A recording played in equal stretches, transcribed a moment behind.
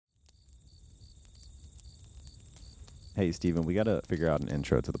Hey, Steven, we got to figure out an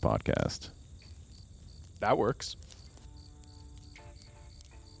intro to the podcast. That works.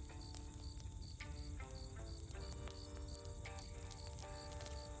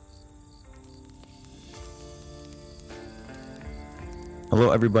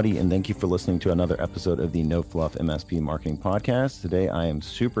 Hello, everybody, and thank you for listening to another episode of the No Fluff MSP Marketing Podcast. Today, I am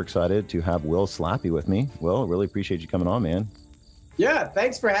super excited to have Will Slappey with me. Will, really appreciate you coming on, man. Yeah,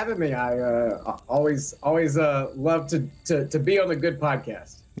 thanks for having me. I always love to be on a good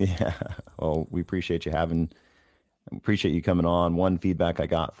podcast. Yeah, well, we appreciate you appreciate you coming on. One feedback I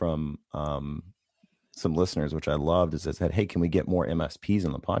got from some listeners, which I loved, is they said, "Hey, can we get more MSPs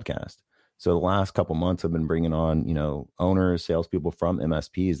on the podcast?" So the last couple months, I've been bringing on, owners, salespeople from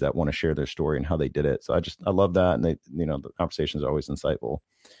MSPs that want to share their story and how they did it. So I love that, and the conversations are always insightful.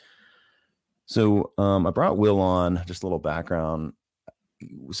 So I brought Will on. Just a little background.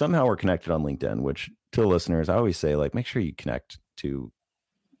 Somehow we're connected on LinkedIn, which to listeners, I always say, like, make sure you connect to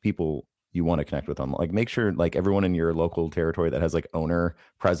people you want to connect with on, like, make sure, like, everyone in your local territory that has like owner,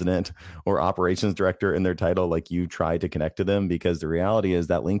 president, or operations director in their title, like, you try to connect to them, because the reality is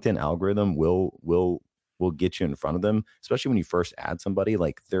that LinkedIn algorithm will get you in front of them, especially when you first add somebody.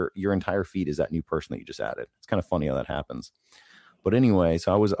 Like, your entire feed is that new person that you just added. It's kind of funny how that happens. But anyway,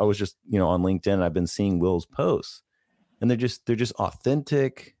 so I was just, on LinkedIn, and I've been seeing Will's posts, and they're just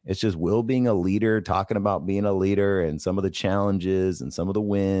authentic. It's just Will being a leader, talking about being a leader and some of the challenges and some of the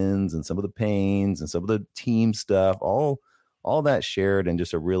wins and some of the pains and some of the team stuff, all that shared in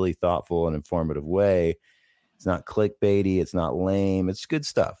just a really thoughtful and informative way. It's not clickbaity. It's not lame. It's good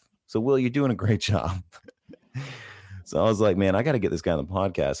stuff. So Will, you're doing a great job. So I was like, man, I got to get this guy on the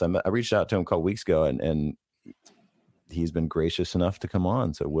podcast. I reached out to him a couple weeks ago, and he's been gracious enough to come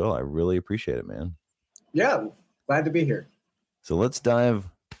on. So Will, I really appreciate it, man. Yeah. Glad to be here. So let's dive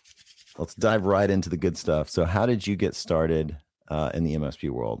right into the good stuff. So how did you get started in the MSP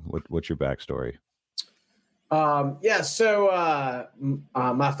world? What's your backstory? So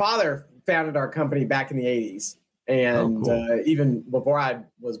my father founded our company back in the 80s, and cool. Even before I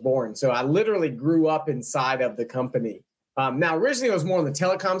was born. So I literally grew up inside of the company. Now, originally it was more on the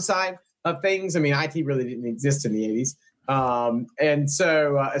telecom side of things. I mean, IT really didn't exist in the 80s. And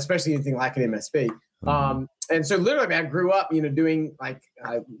so especially anything like an MSP. And so literally, I grew up, doing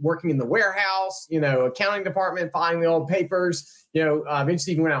working in the warehouse, accounting department, filing the old papers,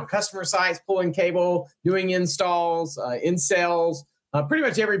 eventually even went out on customer sites, pulling cable, doing installs, in sales, pretty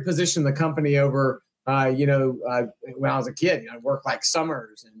much every position in the company over, when I was a kid. I worked like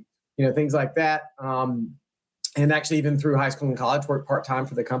summers and, things like that. And actually even through high school and college, worked part-time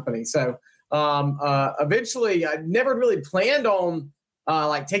for the company. So eventually I never really planned on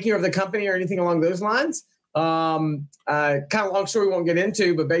taking over the company or anything along those lines. Kind of long story we won't get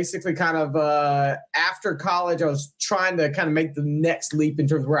into, but basically after college, I was trying to kind of make the next leap in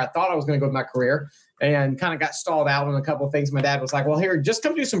terms of where I thought I was going to go with my career, and kind of got stalled out on a couple of things. My dad was like, well, here, just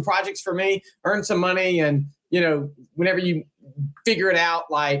come do some projects for me, earn some money. And, whenever you figure it out,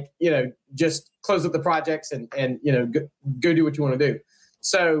 just close up the projects and go do what you want to do.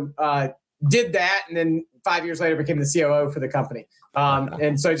 So, did that. And then 5 years later became the COO for the company.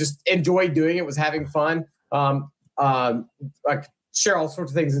 And so I just enjoyed doing it, was having fun. Share all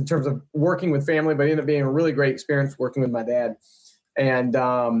sorts of things in terms of working with family, but ended up being a really great experience working with my dad. And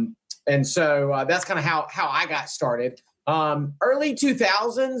so that's kind of how I got started. Early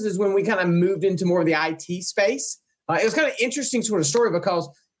 2000s is when we kind of moved into more of the IT space. It was kind of interesting sort of story, because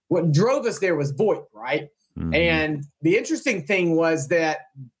what drove us there was VoIP, right? Mm-hmm. And the interesting thing was that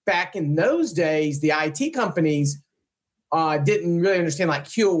back in those days, the IT companies didn't really understand like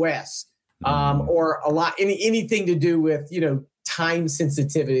QoS or anything to do with, time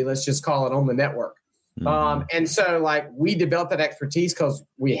sensitivity, let's just call it, on the network. Mm-hmm. And so we developed that expertise because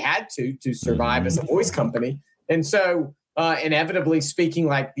we had to survive as a voice company. And so inevitably speaking,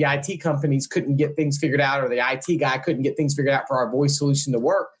 the IT companies couldn't get things figured out, or the IT guy couldn't get things figured out for our voice solution to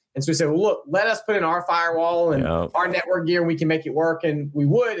work. And so we said, well, look, let us put in our firewall and our network gear, and we can make it work. And we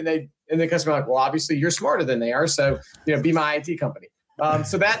would. And the customer like, well, obviously you're smarter than they are. So, be my IT company.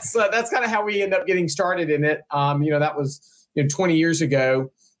 So that's kind of how we end up getting started in it. That was 20 years ago.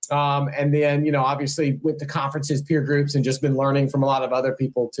 And then, obviously went to conferences, peer groups, and just been learning from a lot of other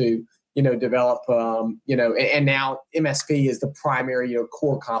people to, develop, and now MSP is the primary,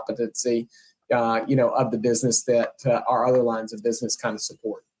 core competency, of the business that our other lines of business kind of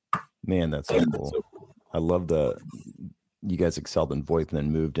support. Man, that's so cool. I love you guys excelled in VoIP and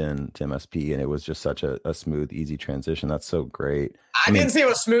then moved into MSP, and it was just such a smooth, easy transition. That's so great. I didn't say it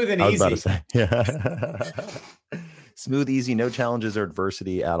was smooth and easy. I was about to say, yeah. Smooth, easy, no challenges or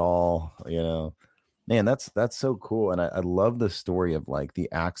adversity at all. Man, that's so cool. And I love the story of like the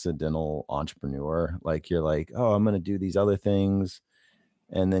accidental entrepreneur. Like you're like, oh, I'm gonna do these other things.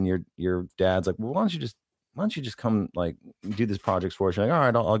 And then your dad's like, well, why don't you just come like do this project for us? You're like, all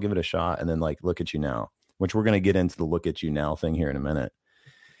right, I'll give it a shot. And then like, look at you now, which we're gonna get into the look at you now thing here in a minute.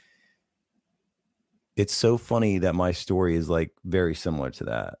 It's so funny that my story is like very similar to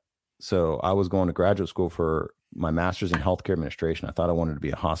that. So I was going to graduate school for my master's in healthcare administration. I thought I wanted to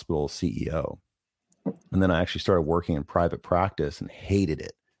be a hospital CEO. And then I actually started working in private practice and hated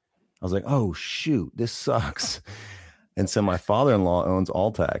it. I was like, oh, shoot, this sucks. And so my father-in-law owns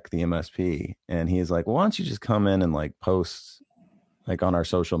Alltech, the MSP. And he's like, well, why don't you just come in and like post like on our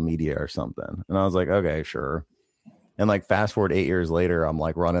social media or something? And I was like, okay, sure. And like fast forward 8 years later, I'm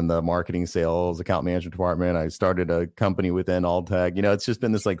like running the marketing, sales, account management department. I started a company within Alltech. You know, it's just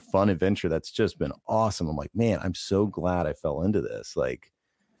been this like fun adventure that's just been awesome. I'm like, man, I'm so glad I fell into this. Like,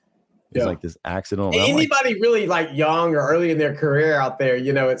 it's like this accidental. Anybody really like young or early in their career out there,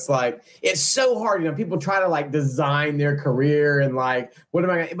 you know, it's like, it's so hard. You know, people try to like design their career and like, what am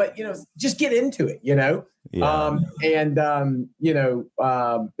I going to, but you know, just get into it, you know? Yeah. You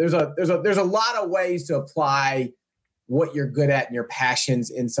know, there's a lot of ways to apply what you're good at and your passions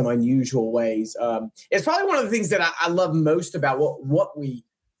in some unusual ways. It's probably one of the things that I love most about what we,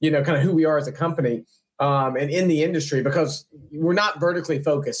 you know, kind of who we are as a company. And in the industry, because we're not vertically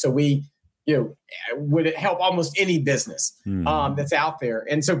focused. So we, you know, would help almost any business that's out there.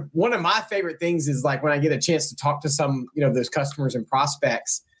 And so one of my favorite things is like when I get a chance to talk to some, you know, those customers and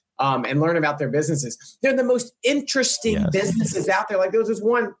prospects and learn about their businesses. They're the most interesting businesses out there. Like there was this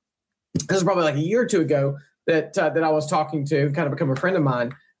one, this was probably like a year or two ago that I was talking to, kind of become a friend of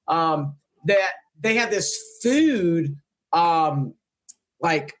mine, that they have this food,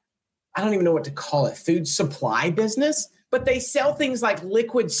 like, I don't even know what to call it, food supply business, but they sell things like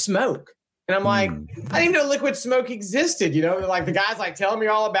liquid smoke. And I'm like, I didn't even know liquid smoke existed. You know, like the guy's like telling me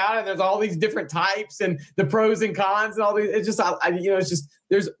all about it. There's all these different types and the pros and cons and all these. It's just, you know, it's just,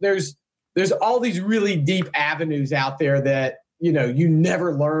 there's all these really deep avenues out there that, you know, you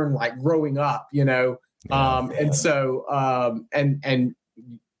never learn like growing up, you know? And so, and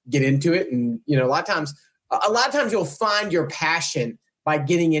get into it. And, you know, a lot of times you'll find your passion by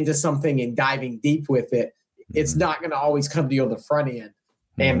getting into something and diving deep with it. It's not going to always come to you on the front end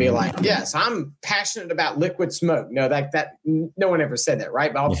and be like, yes, I'm passionate about liquid smoke. No, that no one ever said that,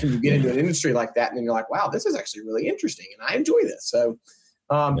 right? But all of a sudden you get into an industry like that and then you're like, wow, this is actually really interesting and I enjoy this. So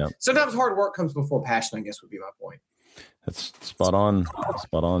sometimes hard work comes before passion, I guess would be my point. That's spot on.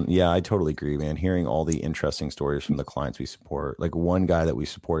 Spot on. Yeah, I totally agree, man. Hearing all the interesting stories from the clients we support, like one guy that we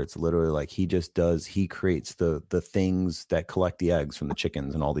support, it's literally like he creates the things that collect the eggs from the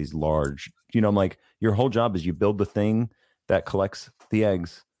chickens and all these large, you know, I'm like, your whole job is you build the thing that collects the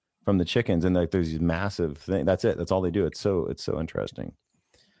eggs from the chickens. And like, there's these massive thing. That's it. That's all they do. It's so interesting.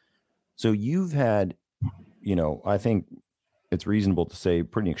 So you've had, you know, I think it's reasonable to say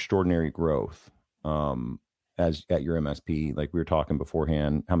pretty extraordinary growth. As at your MSP, like we were talking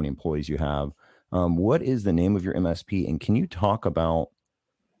beforehand, how many employees you have. What is the name of your MSP? And can you talk about,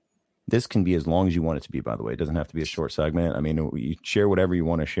 this can be as long as you want it to be, by the way, it doesn't have to be a short segment. I mean, you share whatever you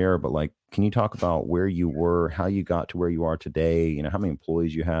want to share, but like, can you talk about where you were, how you got to where you are today? You know, how many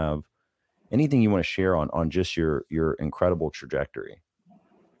employees you have, anything you want to share on just your incredible trajectory?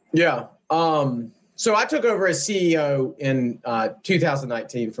 Yeah. So I took over as CEO in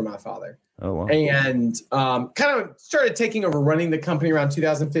 2019 from my father. Oh, wow. And kind of started taking over running the company around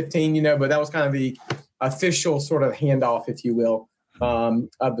 2015, you know, but that was kind of the official sort of handoff, if you will,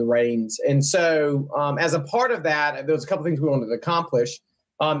 of the reins. And so as a part of that, there was a couple of things we wanted to accomplish.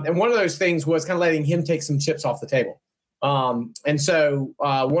 And one of those things was kind of letting him take some chips off the table. And so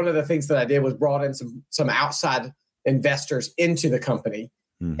one of the things that I did was brought in some outside investors into the company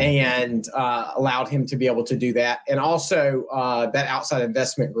and allowed him to be able to do that. And also that outside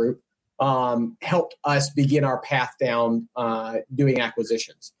investment group helped us begin our path down doing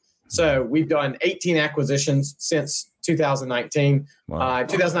acquisitions. So we've done 18 acquisitions since 2019. Wow.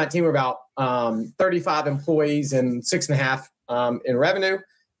 2019, we're about 35 employees and 6.5 in revenue.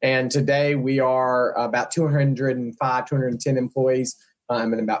 And today we are about 205, 210 employees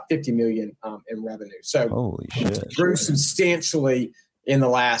and about 50 million in revenue. So holy shit, grew substantially in the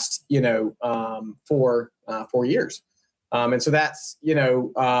last, 4 years. And so that's,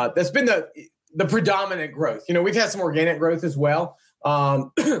 that's been the predominant growth. You know, we've had some organic growth as well.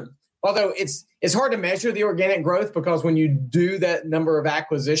 Although it's hard to measure the organic growth because when you do that number of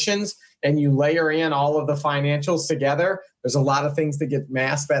acquisitions and you layer in all of the financials together, there's a lot of things that get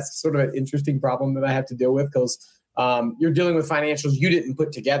masked. That's sort of an interesting problem that I have to deal with because you're dealing with financials you didn't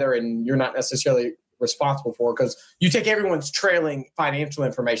put together and you're not necessarily responsible for, because you take everyone's trailing financial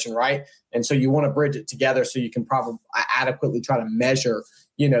information, right? And so you want to bridge it together so you can probably adequately try to measure,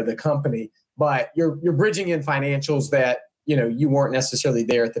 the company. But you're bridging in financials that, you weren't necessarily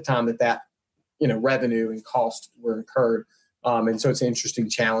there at the time that revenue and cost were incurred. And so it's an interesting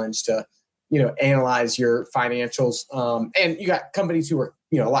challenge to, analyze your financials. And you got companies who are,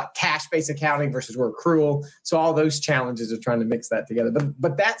 a lot cash-based accounting versus we're accrual. So all those challenges of trying to mix that together.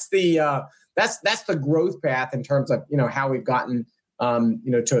 But that's the that's the growth path in terms of, how we've gotten,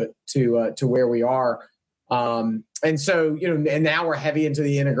 to where we are. And so, and now we're heavy into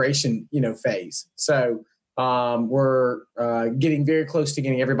the integration, phase. So we're getting very close to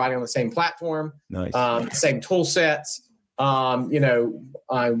getting everybody on the same platform, nice. Same tool sets, rowing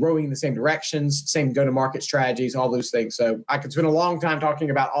in the same directions, same go-to-market strategies, all those things. So I could spend a long time talking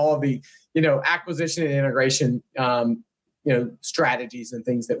about all of the, acquisition and integration, strategies and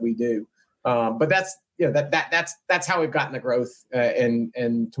things that we do. But that's, that's how we've gotten the growth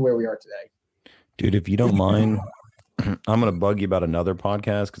and to where we are today. Dude, if you don't mind, I'm going to bug you about another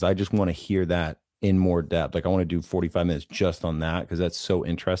podcast because I just want to hear that in more depth. Like I want to do 45 minutes just on that because that's so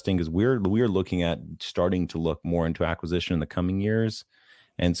interesting because we're looking at starting to look more into acquisition in the coming years.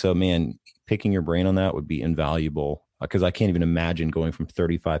 And so, man, picking your brain on that would be invaluable because I can't even imagine going from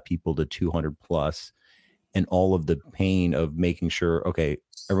 35 people to 200 plus and all of the pain of making sure, okay,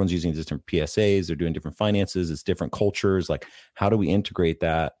 everyone's using different PSAs, they're doing different finances, it's different cultures. Like, how do we integrate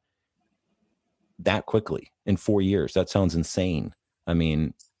that quickly in 4 years? That sounds insane. I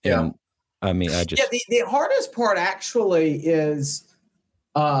mean, the hardest part actually is,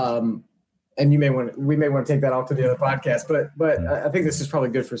 and we may want to take that off to the other podcast, but I think this is probably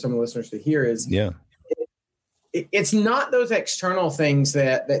good for some of the listeners to hear is, it's not those external things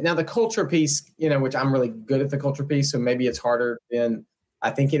that now the culture piece, which I'm really good at the culture piece. So maybe it's harder than I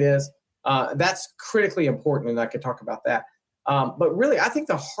think it is. That's critically important. And I could talk about that. But really, I think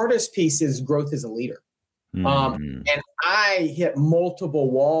the hardest piece is growth as a leader. And I hit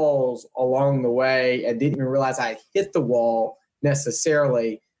multiple walls along the way and didn't even realize I hit the wall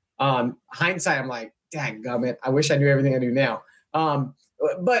necessarily. Hindsight, I'm like, dang gummit, I wish I knew everything I do now.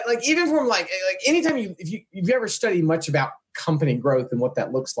 But like, even from like anytime if you've ever studied much about company growth and what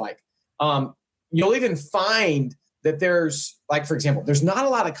that looks like, you'll even find that there's like, for example, there's not a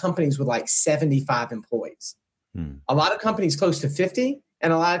lot of companies with like 75 employees. A lot of companies close to 50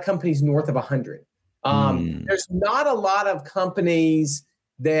 and a lot of companies north of 100. There's not a lot of companies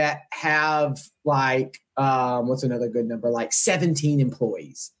that have like, what's another good number? Like 17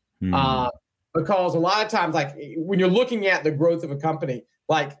 employees. Because a lot of times, like when you're looking at the growth of a company,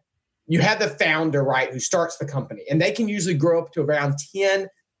 like you have the founder, right, who starts the company and they can usually grow up to around 10,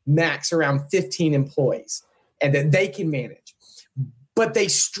 max around 15 employees and that they can manage. But they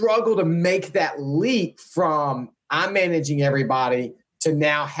struggle to make that leap from I'm managing everybody to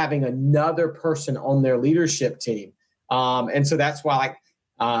now having another person on their leadership team. And so that's why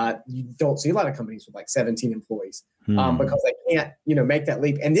you don't see a lot of companies with like 17 employees because they can't, make that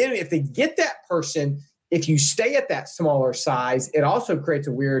leap. And then if they get that person, if you stay at that smaller size, it also creates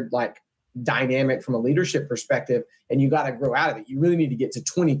a weird like dynamic from a leadership perspective, and you got to grow out of it. You really need to get to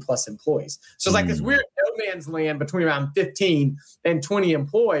 20 plus employees. So it's like this weird no man's land between around 15 and 20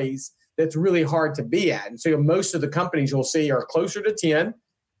 employees that's really hard to be at. And so most of the companies you'll see are closer to 10,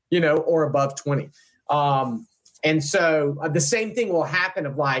 or above 20. And so the same thing will happen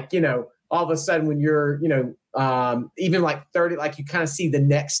of like, all of a sudden when you're, even like 30, like you kind of see the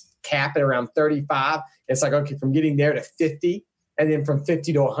next cap at around 35. It's like, okay, from getting there to 50 and then from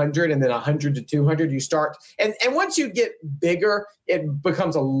 50 to 100 and then 100 to 200, you start. And once you get bigger, it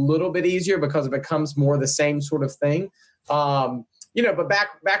becomes a little bit easier because it becomes more the same sort of thing. But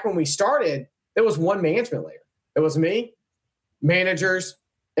back when we started, there was one management layer. It was me, managers,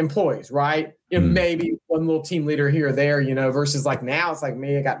 employees, right? Maybe one little team leader here or there, versus like now it's like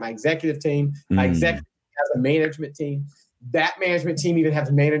me, I got my executive team. My executive has a management team. That management team even has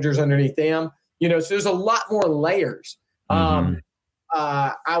managers underneath them, so there's a lot more layers.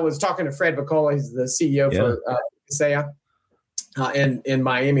 I was talking to Fred Bacola, he's the CEO for Kaseya in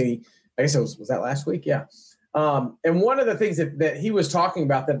Miami. I guess it was that last week? Yeah. And one of the things that he was talking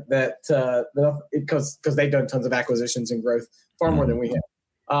about that because they've done tons of acquisitions and growth far more than we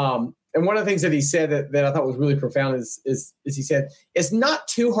have. And one of the things that he said that I thought was really profound is he said, it's not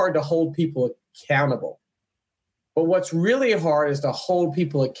too hard to hold people accountable. But what's really hard is to hold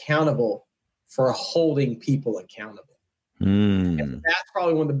people accountable for holding people accountable. And that's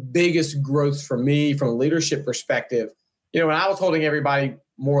probably one of the biggest growths for me from a leadership perspective. When I was holding everybody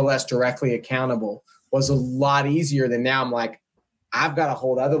more or less directly accountable was a lot easier than now. I'm like, I've got to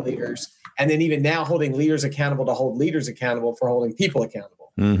hold other leaders And then even now holding leaders accountable to hold leaders accountable for holding people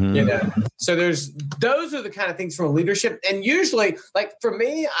accountable. Mm-hmm. So those are the kind of things from a leadership. And usually, like for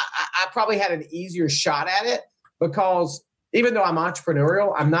me, I probably had an easier shot at it because even though I'm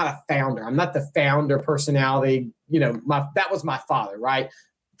entrepreneurial, I'm not a founder. I'm not the founder personality. That was my father, right?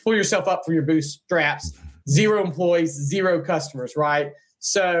 Pull yourself up from your bootstraps, 0 employees, 0 customers, right?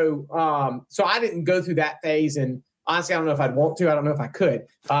 So I didn't go through that phase. And honestly, I don't know if I'd want to. I don't know if I could,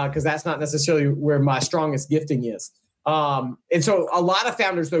 because that's not necessarily where my strongest gifting is. And so a lot of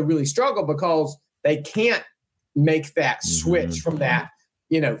founders, though, really struggle because they can't make that switch from that,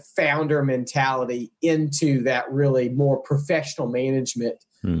 founder mentality into that really more professional management,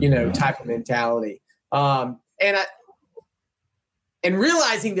 type of mentality. And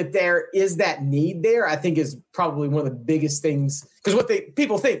realizing that there is that need there, I think is probably one of the biggest things. Because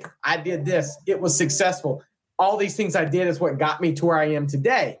people think, I did this, it was successful. All these things I did is what got me to where I am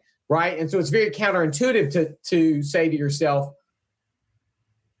today, right? And so it's very counterintuitive to say to yourself,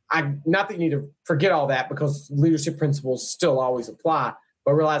 not that you need to forget all that because leadership principles still always apply,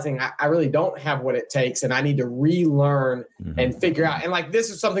 but realizing I really don't have what it takes and I need to relearn and figure out. And like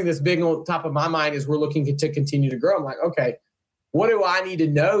this is something that's big on top of my mind as we're looking to continue to grow. I'm like, okay, what do I need to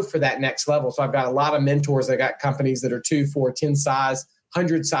know for that next level? So I've got a lot of mentors. I got companies that are 2, 4, 10 size,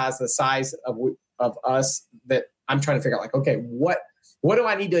 100 size, the size of us that I'm trying to figure out like, okay, what do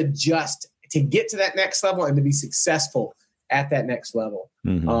I need to adjust to get to that next level and to be successful at that next level?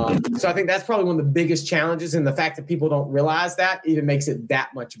 So I think that's probably one of the biggest challenges. And the fact that people don't realize that even makes it that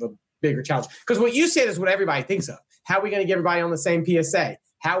much of a bigger challenge. Because what you said is what everybody thinks of. How are we going to get everybody on the same PSA?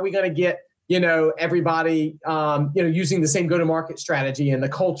 How are we going to get everybody, using the same go-to-market strategy and the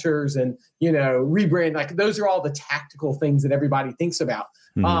cultures and, rebrand, like those are all the tactical things that everybody thinks about.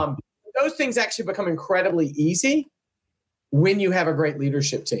 Those things actually become incredibly easy when you have a great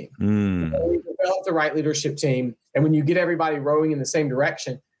leadership team. When you develop the right leadership team and when you get everybody rowing in the same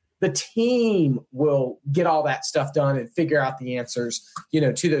direction, the team will get all that stuff done and figure out the answers,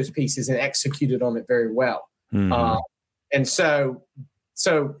 to those pieces and execute it on it very well. And so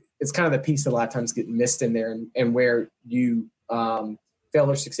it's kind of the piece that a lot of times get missed in there and where you fail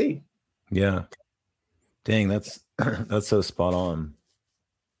or succeed. Yeah. Dang, that's so spot on.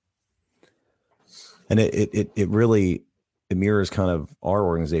 And it really mirrors kind of our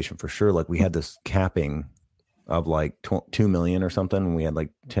organization for sure. Like we had this capping of like 2 million or something. And we had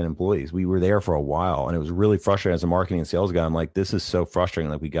like 10 employees. We were there for a while and it was really frustrating as a marketing and sales guy. I'm like, this is so frustrating.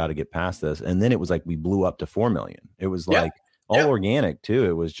 Like we got to get past this. And then it was like, we blew up to 4 million. It was like, all organic too.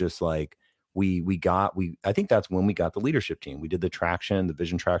 It was just like I think that's when we got the leadership team. We did the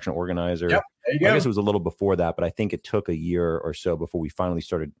vision traction organizer. Yep, there you go. I guess it was a little before that, but I think it took a year or so before we finally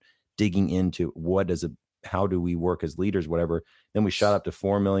started digging into how do we work as leaders, whatever. Then we shot up to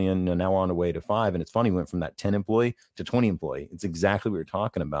 4 million and now we're on the way to 5. And it's funny, we went from that 10 employee to 20 employee. It's exactly what we were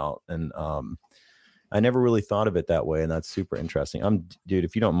talking about. And I never really thought of it that way. And that's super interesting. Dude,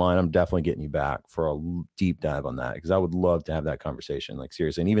 if you don't mind, I'm definitely getting you back for a deep dive on that because I would love to have that conversation. Like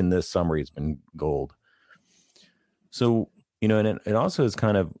seriously. And even this summary has been gold. So, and it also has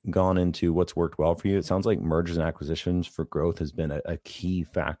kind of gone into what's worked well for you. It sounds like mergers and acquisitions for growth has been a key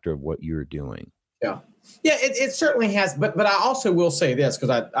factor of what you're doing. Yeah. Yeah, it certainly has. But I also will say this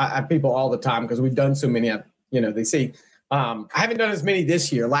because I have people all the time because we've done so many, they see, I haven't done as many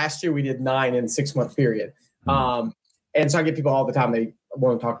this year. Last year we did 9 in a 6-month period. And so I get people all the time, they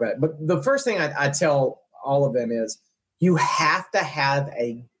want to talk about it. But the first thing I tell all of them is you have to have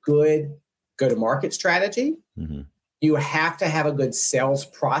a good go-to-market strategy. You have to have a good sales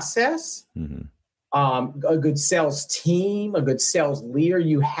process, a good sales team, a good sales leader.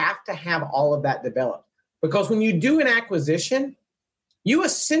 You have to have all of that developed. Because when you do an acquisition, you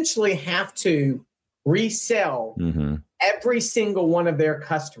essentially have to resell every single one of their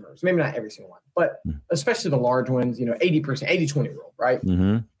customers. Maybe not every single one, but especially the large ones, 80%, 80-20 rule, right?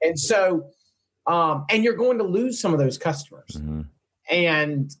 And so, and you're going to lose some of those customers.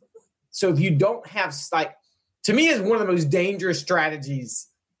 And so if you don't have, like, to me, is one of the most dangerous strategies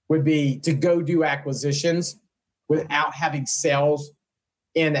would be to go do acquisitions without having sales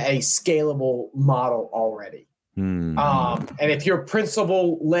in a scalable model already. And if you're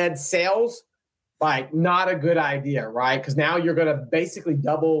principal-led sales, like not a good idea, right? Because now you're going to basically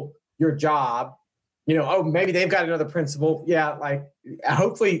double your job. Maybe they've got another principal. Yeah, like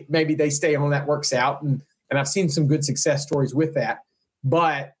hopefully maybe they stay on, that works out. And I've seen some good success stories with that.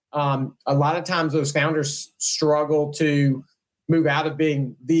 But a lot of times those founders struggle to move out of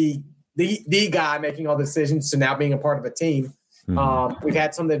being the guy making all the decisions to now being a part of a team. We've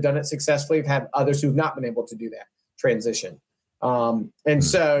had some that have done it successfully. We've had others who've not been able to do that transition. And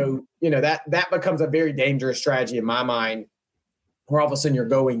so, that becomes a very dangerous strategy in my mind, where all of a sudden you're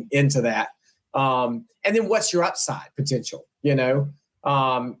going into that. And then what's your upside potential,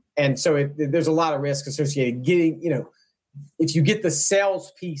 and so there's a lot of risk associated getting, if you get the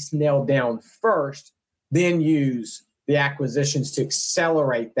sales piece nailed down first, then use the acquisitions to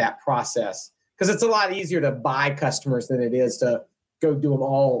accelerate that process. Because it's a lot easier to buy customers than it is to go do them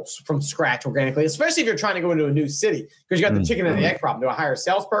all from scratch organically, especially if you're trying to go into a new city, because you got the chicken and the egg problem. Do I hire a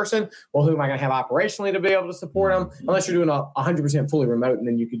salesperson? Well, who am I going to have operationally to be able to support them? Unless you're doing 100% fully remote, and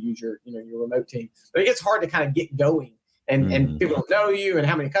then you could use your remote team. But it gets hard to kind of get going, and people don't know you, and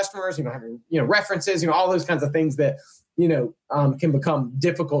how many customers, having references, all those kinds of things that can become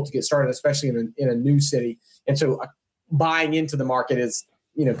difficult to get started, especially in a new city. And so buying into the market is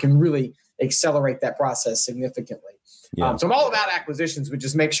can really accelerate that process significantly. Yeah. So I'm all about acquisitions, but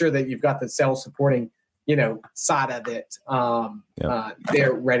just make sure that you've got the sales supporting, side of it.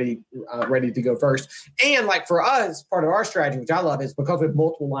 They're ready to go first. And like for us, part of our strategy, which I love, is because we have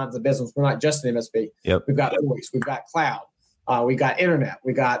multiple lines of business. We're not just an MSP. Yep. We've got voice, we've got cloud, we got internet,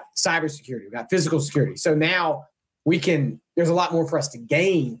 we got cybersecurity, we got physical security. So now there's a lot more for us to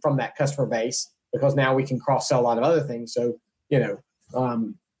gain from that customer base, because now we can cross sell a lot of other things. So,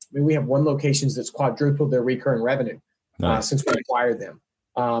 we have one location that's quadrupled their recurring revenue since we acquired them.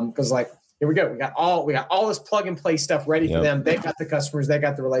 Because here we go. We got all this plug and play stuff ready for them. They've got the customers, they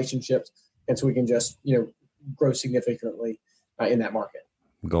got the relationships. And so we can just, grow significantly in that market.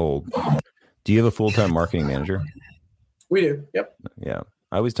 Gold. Do you have a full-time marketing manager? We do. Yep. Yeah.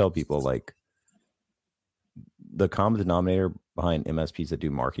 I always tell people, the common denominator behind MSPs that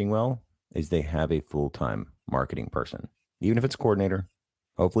do marketing well is they have a full-time marketing person, even if it's a coordinator,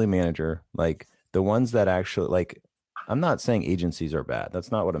 hopefully manager, the ones that actually, I'm not saying agencies are bad. That's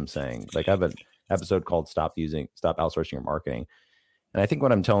not what I'm saying. I have an episode called Stop Outsourcing Your Marketing. And I think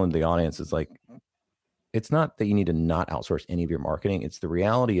what I'm telling the audience is it's not that you need to not outsource any of your marketing. It's the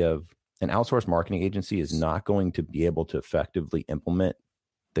reality of an outsourced marketing agency is not going to be able to effectively implement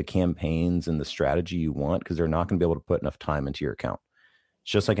the campaigns and the strategy you want, because they're not going to be able to put enough time into your account.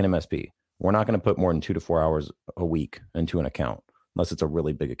 It's just like an MSP. We're not going to put more than 2 to 4 hours a week into an account unless it's a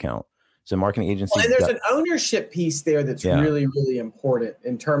really big account. So marketing agency. Well, and there's an ownership piece there that's really, really important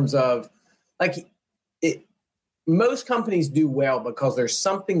in terms of most companies do well because there's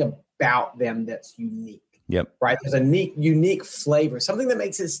something about them that's unique. Yep. Right. There's a unique flavor, something that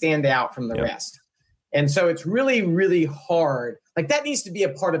makes it stand out from the rest. And so it's really, really hard. That needs to be a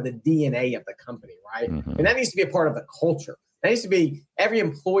part of the DNA of the company, right? Mm-hmm. And that needs to be a part of the culture. That needs to be, every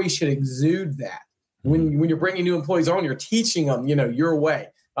employee should exude that. When you're bringing new employees on, you're teaching them, your way.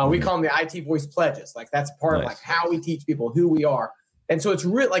 We call them the IT voice pledges. That's part of how we teach people who we are. And so it's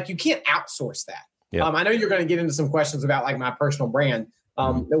real, you can't outsource that. Yep. I know you're going to get into some questions about my personal brand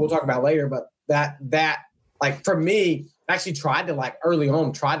that we'll talk about later, but that for me, I actually tried to early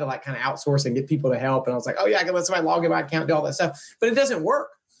on, kind of outsource and get people to help. And I was like, oh yeah, I can let somebody log in my account, do all that stuff, but it doesn't work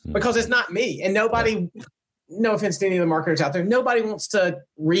because it's not me. And nobody, no offense to any of the marketers out there, nobody wants to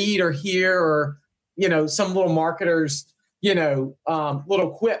read or hear or, some little marketers,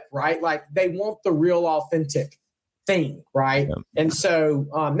 little quip, right? They want the real authentic thing, right? Yeah. And so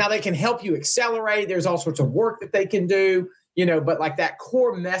now they can help you accelerate. There's all sorts of work that they can do, but that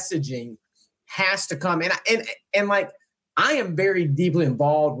core messaging has to come. And I am very deeply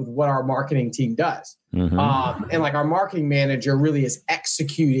involved with what our marketing team does. Mm-hmm. And our marketing manager really is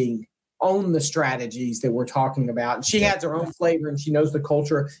executing on the strategies that we're talking about. And she has her own flavor and she knows the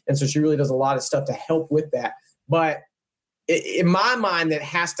culture. And so she really does a lot of stuff to help with that. But in my mind, that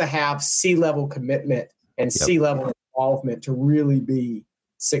has to have C-level commitment and C-level involvement to really be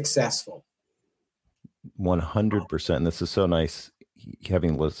successful. 100%. And this is so nice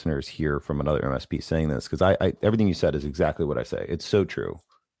having listeners hear from another MSP saying this, because I everything you said is exactly what I say. It's so true.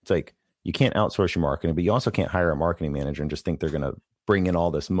 It's you can't outsource your marketing, but you also can't hire a marketing manager and just think they're going to bring in all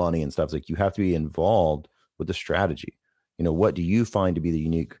this money and stuff. You have to be involved with the strategy. What do you find to be the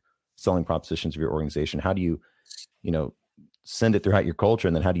unique selling propositions of your organization? How do you, send it throughout your culture,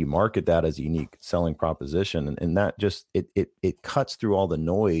 and then how do you market that as a unique selling proposition? And that just it cuts through all the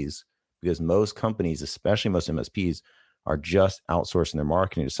noise, because most companies, especially most MSPs, are just outsourcing their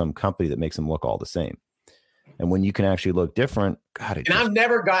marketing to some company that makes them look all the same. And when you can actually look different, God. I've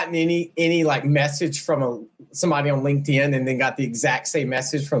never gotten any message from somebody on LinkedIn and then got the exact same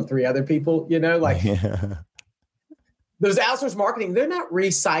message from 3 other people, Those outsourced marketing, they're not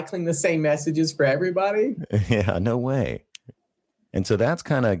recycling the same messages for everybody. Yeah, no way. And so that's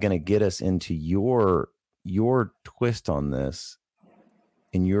kind of going to get us into your twist on this.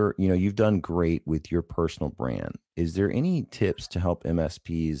 and you've done great with your personal brand. Is there any tips to help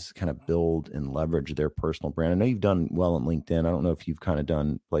MSPs kind of build and leverage their personal brand? I know you've done well on LinkedIn. I don't know if you've kind of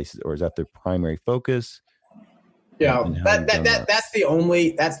done places, or is that their primary focus? Yeah, that's the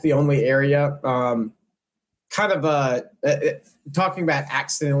only area. Talking about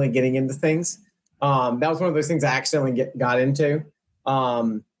accidentally getting into things. That was one of those things I accidentally got into.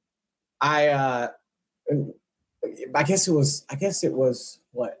 I guess it was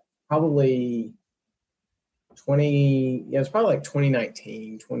what, probably 20. Yeah, it was probably like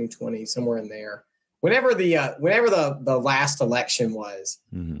 2019, 2020, somewhere in there. Whenever the last election was,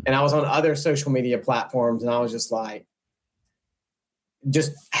 and I was on other social media platforms, and I was just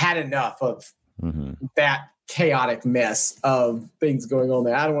had enough of that chaotic mess of things going on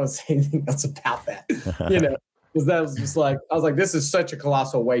there. I don't want to say anything else about that, because that was just I was like, this is such a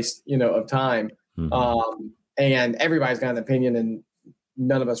colossal waste, of time. And everybody's got an opinion, and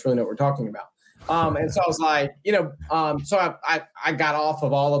none of us really know what we're talking about. And so I was like, so I got off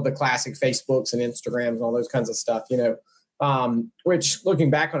of all of the classic Facebooks and Instagrams and all those kinds of stuff, which looking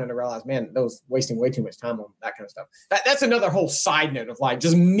back on it, I realized, man, that was wasting way too much time on that kind of stuff. That's another whole side note of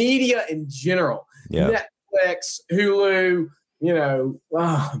just media in general. Yeah. Netflix, Hulu, YouTube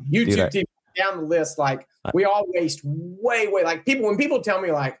TV, down the list. We all waste way, when people tell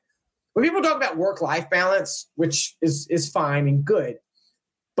me when people talk about work-life balance, which is fine and good,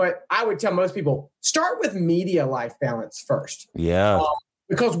 but I would tell most people, start with media life balance first. Yeah.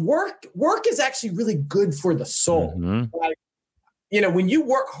 Because work is actually really good for the soul. When you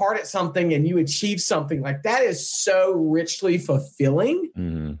work hard at something and you achieve something, that is so richly fulfilling.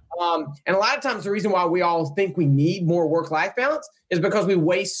 And a lot of times the reason why we all think we need more work-life balance is because we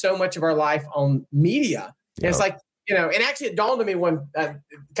waste so much of our life on media. Yep. And it's and actually it dawned on me when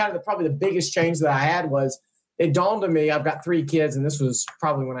probably the biggest change that I had was, it dawned on me, I've got 3 kids, and this was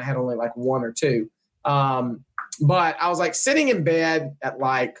probably when I had only 1 or 2. But I was sitting in bed at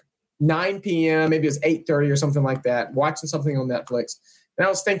 9 p.m., maybe it was 8:30 or something like that, watching something on Netflix. And I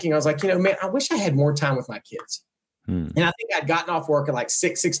was thinking, man, I wish I had more time with my kids. And I think I'd gotten off work at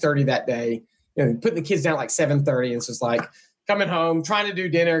 6:30 that day, putting the kids down at 7:30. And it's just coming home, trying to do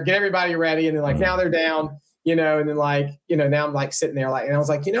dinner, get everybody ready. And then now they're down, and then now I'm sitting there and I was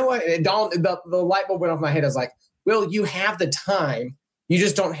like, you know what? And it dawned, the light bulb went off my head. I was like, well, you have the time. You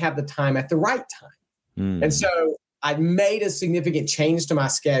just don't have the time at the right time. And so I made a significant change to my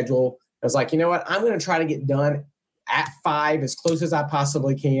schedule. I was like, you know what? I'm going to try to get done at 5 as close as I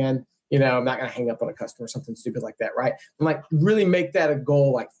possibly can. I'm not going to hang up on a customer or something stupid like that, right? I'm really make that a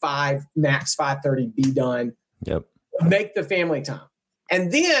goal, 5, max 5:30, be done. Yep. Make the family time.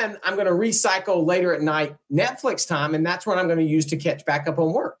 And then I'm going to recycle later at night Netflix time, and that's what I'm going to use to catch back up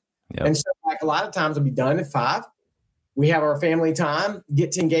on work. Yep. And so a lot of times I'll be done at 5. We have our family time,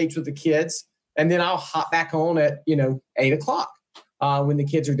 get to engage with the kids, and then I'll hop back on at 8 o'clock when the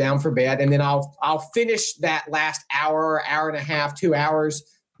kids are down for bed, and then I'll finish that last hour and a half, 2 hours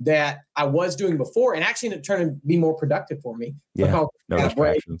that I was doing before, and actually it turned to be more productive for me. Yeah, no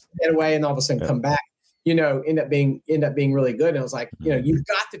distractions. Get away, and all of a sudden come back. End up being really good. And I was like, you've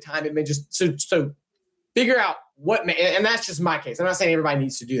got the time. It may just so figure out what, and that's just my case. I'm not saying everybody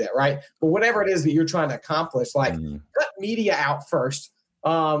needs to do that, right? But whatever it is that you're trying to accomplish, cut media out first.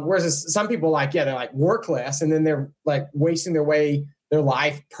 Whereas some people they're work less, and then they're wasting their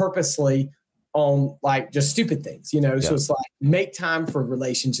life purposely on just stupid things, So it's make time for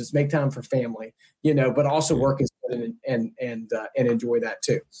relationships, make time for family, but also work is good and enjoy that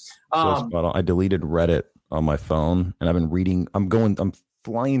too. I deleted Reddit on my phone, and I've been reading. I'm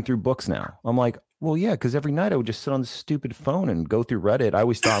flying through books now. I'm like, well, yeah, because every night I would just sit on this stupid phone and go through Reddit. I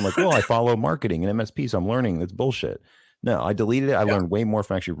always thought, well, I follow marketing and MSP, so I'm learning. That's bullshit. No, I deleted it. I learned way more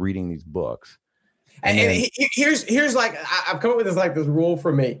from actually reading these books. And here's I've come up with this rule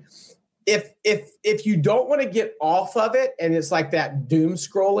for me. If you don't want to get off of it, and it's that doom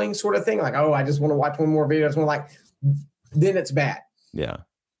scrolling sort of thing, I just want to watch one more video, then it's bad. Yeah.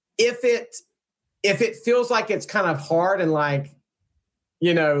 If it feels like it's kind of hard and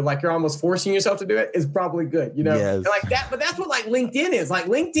you're almost forcing yourself to do it, is probably good, Yes. And that. But that's what LinkedIn is.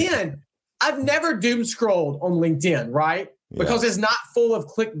 LinkedIn, I've never doom scrolled on LinkedIn, right? Because it's not full of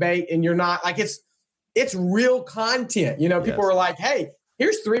clickbait, and you're not it's real content. People are like, hey,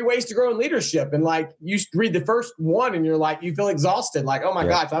 here's 3 ways to grow in leadership. And you read the first one and you're you feel exhausted. Oh my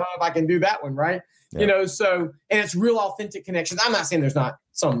gosh, I don't know if I can do that one. Right. Yeah. So, and it's real authentic connections. I'm not saying there's not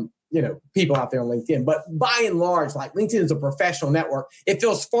some, people out there on LinkedIn, but by and large, LinkedIn is a professional network. It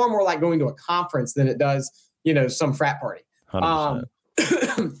feels far more like going to a conference than it does, some frat party. 100%.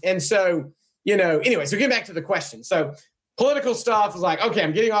 And so, anyway, so getting back to the question. So political stuff was like, okay,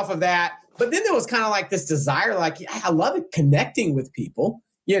 I'm getting off of that. But then there was kind of like this desire, like, I love it connecting with people,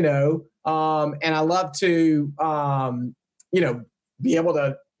 and I love to, be able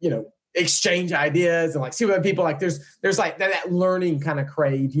to, exchange ideas and like see what other people like. There's like that learning kind of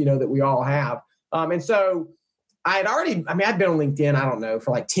crave, that we all have. And so I'd been on LinkedIn, I don't know,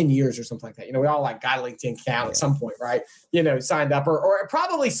 for like 10 years or something like that. We all like got a LinkedIn account at some point, right? Signed up or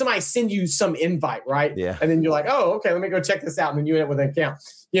probably somebody send you some invite, right? Yeah. And then you're like, oh, okay, let me go check this out. And then you end up with an account,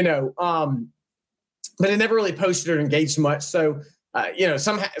 but it never really posted or engaged much. So,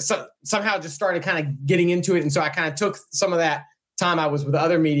 somehow just started kind of getting into it. And so I kind of took some of that time I was with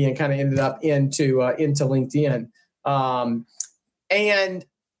other media and kind of ended up into LinkedIn. And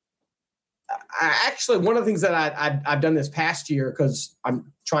one of the things that I've done this past year, because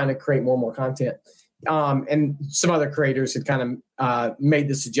I'm trying to create more and more content, and some other creators had kind of made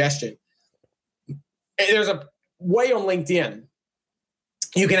the suggestion. There's a way on LinkedIn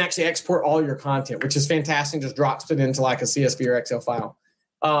you can actually export all your content, which is fantastic. Just drops it into like a CSV or Excel file.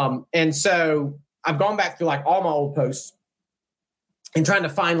 And so I've gone back through like all my old posts and trying to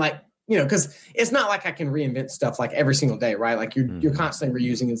find because it's not like I can reinvent stuff like every single day, right? Like you're constantly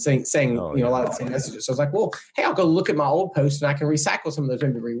reusing and saying a lot of the same messages. So I was like, well, hey, I'll go look at my old posts and I can recycle some of those,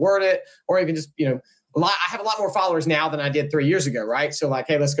 maybe reword it, or even just, I have a lot more followers now than I did 3 years ago, right? So like,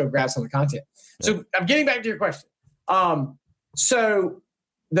 hey, let's go grab some of the content. Yeah. So I'm getting back to your question. So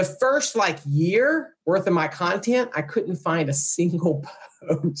the first year worth of my content, I couldn't find a single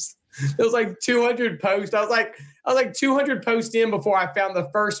post. It was like 200 posts. I was like 200 posts in before I found the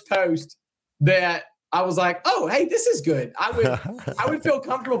first post that I was like, oh, hey, this is good. I would feel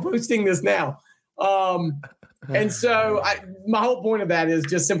comfortable posting this now. And so my whole point of that is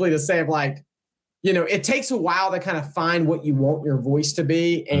just simply to say it takes a while to kind of find what you want your voice to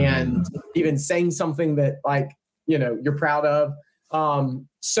be and even saying something that you're proud of.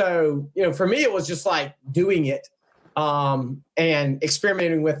 So, for me, it was just like doing it, and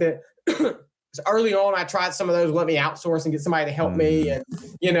experimenting with it. Early on, I tried some of those, let me outsource and get somebody to help me. And,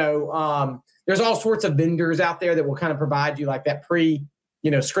 there's all sorts of vendors out there that will kind of provide you like that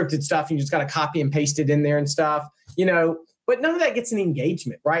scripted stuff. You just got to copy and paste it in there and stuff, but none of that gets an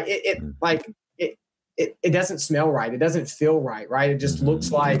engagement, right? It doesn't smell right. It doesn't feel right. Right. It just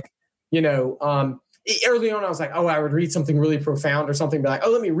looks like, early on, I was like, oh, I would read something really profound or something, be like,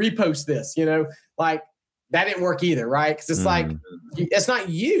 oh, let me repost this, that didn't work either, right? Because it's like, it's not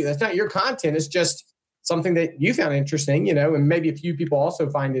you. That's not your content. It's just something that you found interesting, and maybe a few people also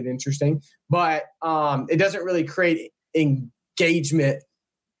find it interesting, but it doesn't really create engagement,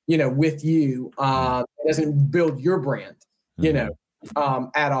 with you. It doesn't build your brand,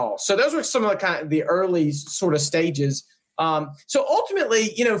 at all. So those were some of the early sort of stages. So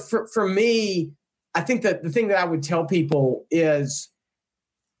ultimately, for me, I think that the thing that I would tell people is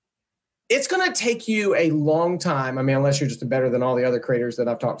it's going to take you a long time. I mean, unless you're just better than all the other creators that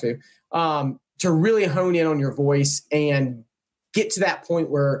I've talked to really hone in on your voice and get to that point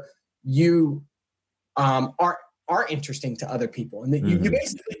where you are interesting to other people and that you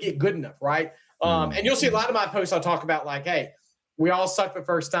basically get good enough, right? And you'll see a lot of my posts, I'll talk about hey, we all suck the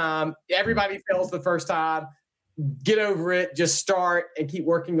first time. Everybody fails the first time. Get over it. Just start and keep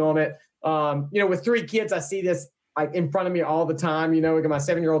working on it. With 3 kids, I see this in front of me all the time. My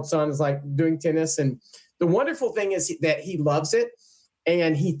 7-year-old son is doing tennis. And the wonderful thing is that he loves it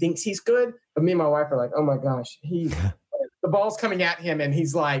and he thinks he's good. But me and my wife are like, oh my gosh, the ball's coming at him and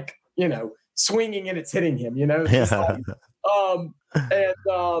he's swinging and it's hitting him,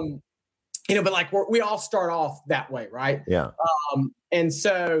 but we all start off that way. Right. Yeah. And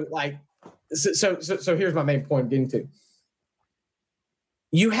so so here's my main point I'm getting to.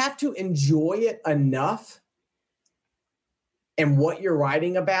 You have to enjoy it enough and what you're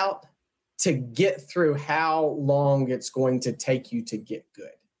writing about to get through how long it's going to take you to get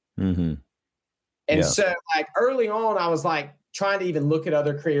good. Mm-hmm. And so early on, I was trying to even look at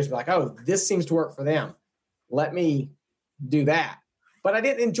other creators and be like, oh, this seems to work for them. Let me do that. But I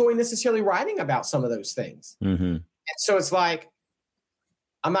didn't enjoy necessarily writing about some of those things. Mm-hmm. And so it's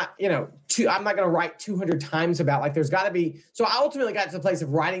I'm not, I'm not going to write 200 times about there's got to be. So I ultimately got to the place of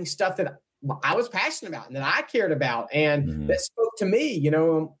writing stuff that I was passionate about and that I cared about and that spoke to me,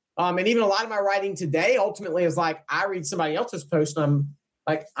 and even a lot of my writing today ultimately is I read somebody else's post and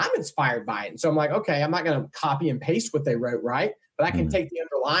I'm inspired by it. And so I'm okay, I'm not going to copy and paste what they wrote, right? But I can take the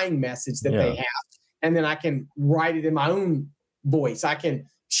underlying message that they have and then I can write it in my own voice. I can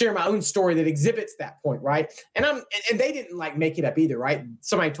share my own story that exhibits that point, right? And they didn't make it up either, right?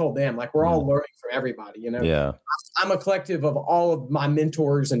 Somebody told them we're all learning from everybody, Yeah. I'm a collective of all of my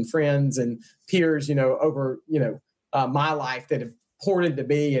mentors and friends and peers, over my life that have poured into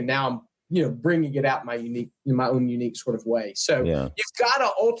me, and now I'm, bringing it out in my own unique sort of way. So you've got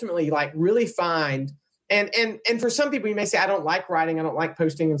to ultimately like really find, and for some people you may say, I don't like writing, I don't like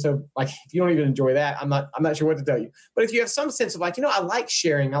posting. And so like, if you don't even enjoy that, I'm not sure what to tell you. But if you have some sense of like, I like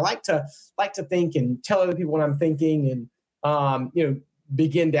sharing, I like to think and tell other people what I'm thinking, and,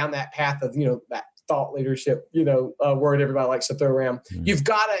 begin down that path of, that thought leadership, word everybody likes to throw around. You've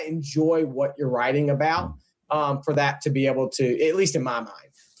got to enjoy what you're writing about, for that to be able to, at least in my mind,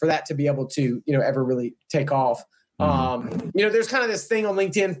 for that to be able to, ever really take off. There's kind of this thing on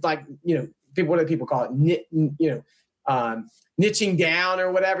LinkedIn, like, people, what do people call it? Niching down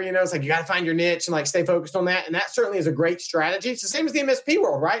or whatever, it's like, you got to find your niche and like stay focused on that. And that certainly is a great strategy. It's the same as the MSP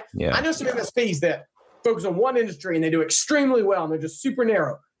world, right? Yeah. I know some MSPs that focus on one industry and they do extremely well and they're just super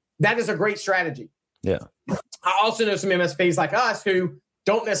narrow. That is a great strategy. Yeah. I also know some MSPs like us who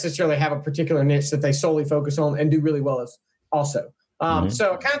don't necessarily have a particular niche that they solely focus on and do really well as also.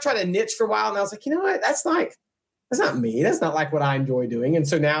 So I kind of tried to niche for a while, and I was like, you know what? That's not me. That's not like what I enjoy doing. And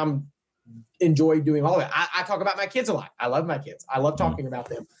so now I'm enjoy doing all that. I talk about my kids a lot. I love my kids. I love talking about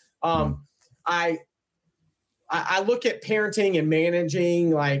them. I look at parenting and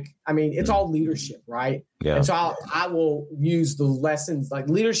managing, it's all leadership, right? Yeah. And so I will use the lessons, like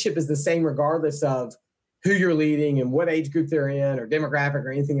leadership is the same regardless of who you're leading and what age group they're in or demographic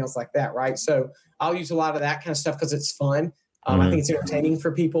or anything else like that, right? So I'll use a lot of that kind of stuff because it's fun. I think it's entertaining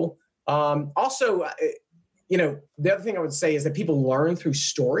for people. Also, the other thing I would say is that people learn through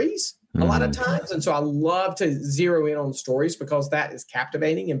stories a lot of times. And so I love to zero in on stories because that is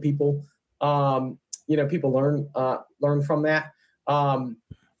captivating and people, people learn from that.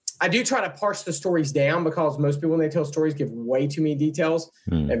 I do try to parse the stories down because most people, when they tell stories, give way too many details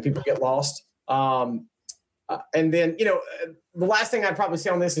and people get lost. And then, the last thing I'd probably say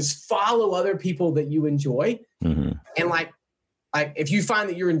on this is follow other people that you enjoy. And like if you find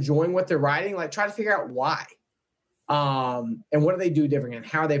that you're enjoying what they're writing, like try to figure out why. And what do they do different? And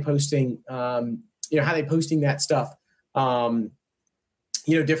how are they posting, how are they posting that stuff,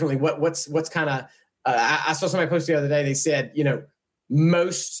 differently? What's kind of, I saw somebody post the other day, they said,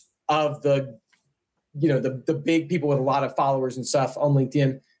 most of the big people with a lot of followers and stuff on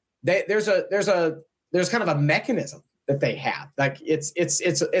LinkedIn, there's kind of a mechanism that they have. Like it's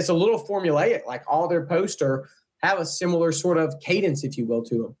a little formulaic, like all their posts have a similar sort of cadence, if you will,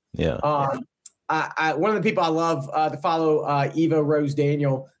 to them. Yeah. One of the people I love to follow, Eva Rose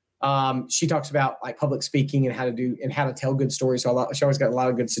Daniel, she talks about like public speaking and how to tell good stories. So she always got a lot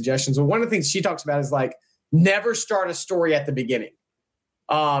of good suggestions. But one of the things she talks about is like never start a story at the beginning.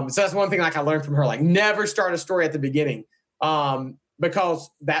 So that's one thing like I learned from her, like never start a story at the beginning, because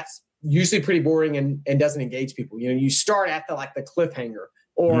that's usually pretty boring and doesn't engage people. You start at the cliffhanger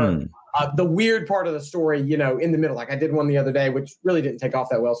or the weird part of the story, in the middle. Like I did one the other day, which really didn't take off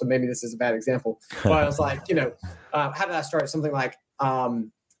that well. So maybe this is a bad example. But I was like, how did I start? Something like,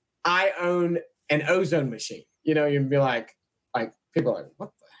 I own an ozone machine. You'd be like people are like,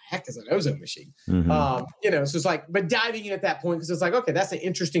 what the heck is an ozone machine? So it's like, but diving in at that point, because it's like, okay, that's an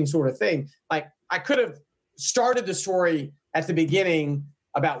interesting sort of thing. Like I could have started the story at the beginning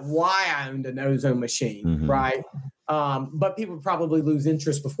about why I owned an ozone machine, right? But people would probably lose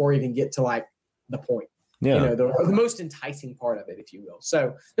interest before even get to like the point. Yeah. The most enticing part of it, if you will.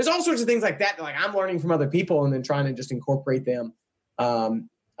 So there's all sorts of things like that like I'm learning from other people and then trying to just incorporate them,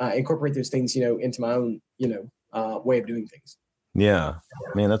 incorporate those things, into my own, way of doing things. Yeah,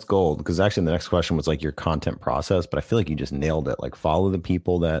 man, that's gold. Because actually the next question was like your content process, but I feel like you just nailed it. Like follow the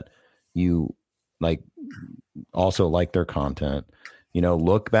people that you like, also like their content,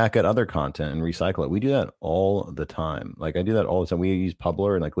 look back at other content and recycle it. We do that all the time. Like I do that all the time. We use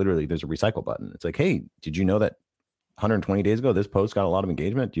Publer and like literally there's a recycle button. It's like, hey, did you know that 120 days ago, this post got a lot of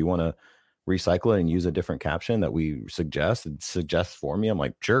engagement? Do you want to recycle it and use a different caption that we suggest? It suggests for me. I'm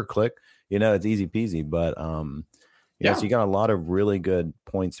like, sure, click, it's easy peasy. But, so you got a lot of really good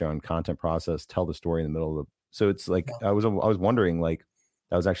points there on content process, tell the story in the middle of the, so it's like, I was wondering, like,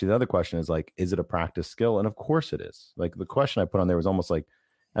 that was actually the other question is like, is it a practice skill? And of course it is. Like the question I put on there was almost like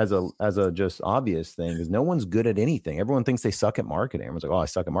as a just obvious thing is no one's good at anything. Everyone thinks they suck at marketing. Everyone's like, oh, I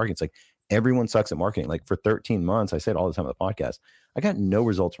suck at marketing. It's like everyone sucks at marketing. Like for 13 months, I say it all the time on the podcast, I got no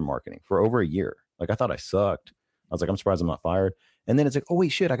results from marketing for over a year. Like I thought I sucked. I was like, I'm surprised I'm not fired. And then it's like, oh wait,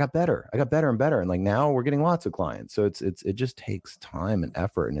 shit, I got better and better. And like now we're getting lots of clients. So it just takes time and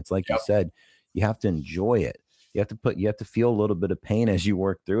effort. And it's like you said, you have to enjoy it. You have to feel a little bit of pain as you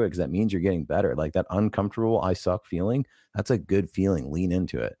work through it, because that means you're getting better. Like that uncomfortable I suck feeling, that's a good feeling. Lean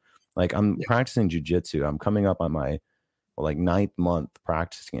into it. Like I'm practicing jujitsu. I'm coming up on my 9th month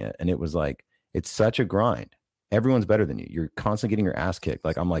practicing it. And it was like, it's such a grind. everyone's better than you. You're constantly getting your ass kicked.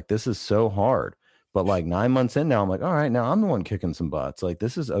 Like, I'm like, this is so hard. But like 9 months in now, I'm like, all right, now I'm the one kicking some butts. Like,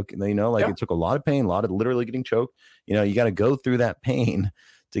 this is okay. You know, like it took a lot of pain, a lot of literally getting choked. You know, you got to go through that pain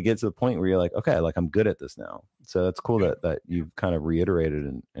to get to the point where you're like, okay, like I'm good at this now. So it's cool that you've kind of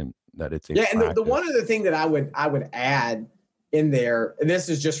reiterated and that it's a and the one other thing that I would add in there, and this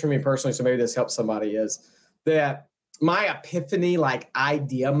is just for me personally, so maybe this helps somebody, is that my epiphany, like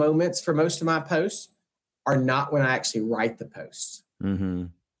idea moments for most of my posts are not when I actually write the posts. Mm-hmm.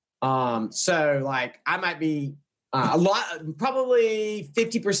 So like I might be probably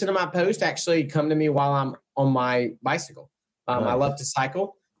 50% of my posts actually come to me while I'm on my bicycle. I love to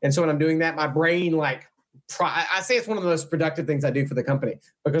cycle. And so when I'm doing that, my brain, like, I say it's one of the most productive things I do for the company,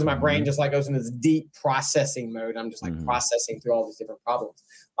 because my brain just like goes into this deep processing mode. I'm just like processing through all these different problems.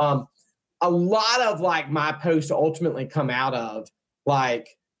 A lot of like my posts ultimately come out of like,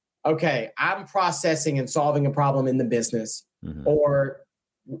 okay, I'm processing and solving a problem in the business, or,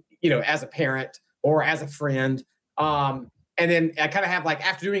 you know, as a parent or as a friend. And then I kind of have like,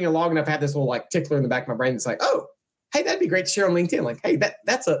 after doing it long enough, I have this little like tickler in the back of my brain. It's like, oh, hey, that'd be great to share on LinkedIn. Like, hey,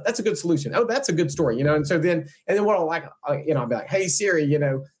 that's a good solution. Oh, that's a good story, you know? And so then what I'll like, you know, I'll be like, hey, Siri, you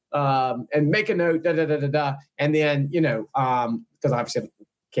know, and make a note, And then, you know, because obviously I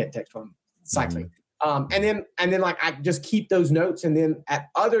can't text while I'm cycling. And then like, I just keep those notes. And then at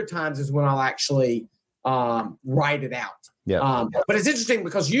other times is when I'll actually write it out. Yeah. But it's interesting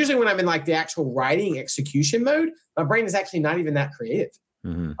because usually when I'm in like the actual writing execution mode, my brain is actually not even that creative.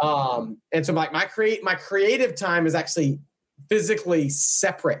 And so like my creative time is actually physically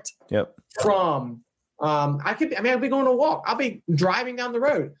separate from, I'll be going on a walk. I'll be driving down the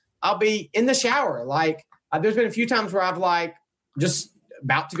road. I'll be in the shower. Like there's been a few times where I've like just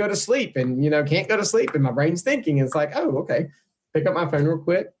about to go to sleep and, you know, can't go to sleep and my brain's thinking. It's like, oh, okay. Pick up my phone real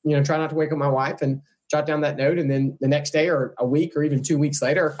quick, you know, try not to wake up my wife and jot down that note. And then the next day or a week or even 2 weeks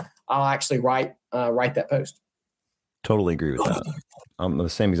later, I'll actually write that post. Totally agree with that. I'm the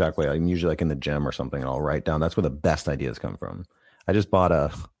same exact way. I'm usually like in the gym or something and I'll write down. That's where the best ideas come from. I just bought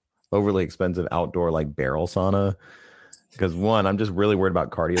a overly expensive outdoor like barrel sauna because one, I'm just really worried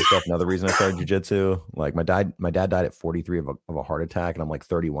about cardio stuff. Another reason I started jiu-jitsu, like my dad died at 43 of a heart attack and I'm like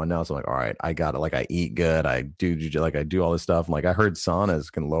 31 now. So I'm like, all right, I got it. Like I eat good. I do like I do all this stuff. I'm like I heard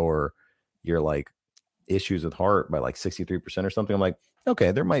saunas can lower your like issues with heart by like 63% or something. I'm like,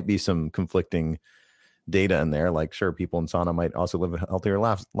 okay, there might be some conflicting data in there. Like, sure, people in sauna might also live healthier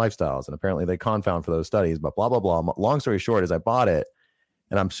lifestyles, and apparently they confound for those studies. But blah blah blah. Long story short, is I bought it,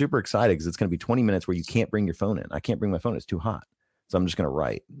 and I'm super excited because it's going to be 20 minutes where you can't bring your phone in. I can't bring my phone; it's too hot. So I'm just going to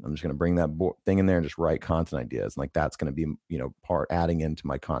write. I'm just going to bring that thing in there and just write content ideas. And like that's going to be, you know, part adding into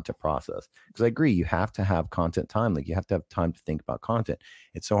my content process. Because I agree, you have to have content time. Like you have to have time to think about content.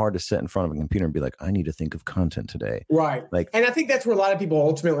 It's so hard to sit in front of a computer and be like, I need to think of content today. Right. Like, and I think that's where a lot of people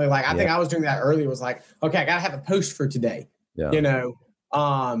ultimately like. I think I was doing that earlier. Was like, okay, I got to have a post for today. Yeah. You know,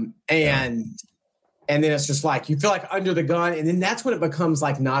 and then it's just like you feel like under the gun, and then that's when it becomes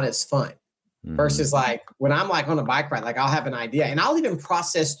like not as fun. Versus like when I'm like on a bike ride, like I'll have an idea and I'll even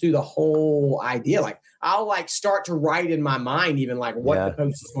process through the whole idea. Like I'll like start to write in my mind, even like what the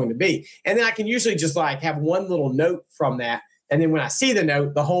post is going to be. And then I can usually just like have one little note from that. And then when I see the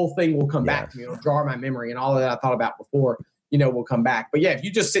note, the whole thing will come back to me. It'll jar my memory and all of that I thought about before, you know, will come back. But yeah, if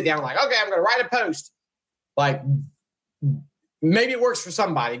you just sit down like, okay, I'm going to write a post, like maybe it works for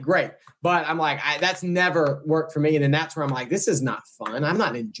somebody. Great. But I'm like, that's never worked for me. And then that's where I'm like, this is not fun. I'm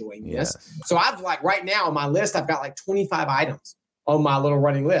not enjoying this. So I've like right now on my list, I've got like 25 items on my little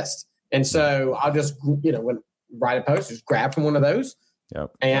running list. And so I'll just, you know, when write a post, just grab from one of those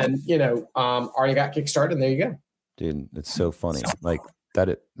and, you know, already got kickstarted and there you go. Dude, it's so funny. Like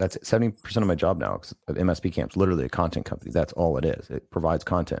that's 70% of my job now. MSP Camp's literally a content company. That's all it is. It provides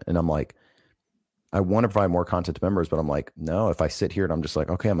content. And I'm like, I want to provide more content to members, but I'm like, no, if I sit here and I'm just like,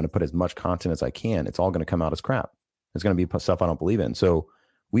 okay, I'm going to put as much content as I can, it's all going to come out as crap. It's going to be stuff I don't believe in. So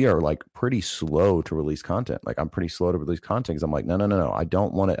we are like pretty slow to release content. Like I'm pretty slow to release content because I'm like, no. I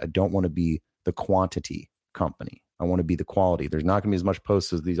don't want to be the quantity company. I want to be the quality. There's not going to be as much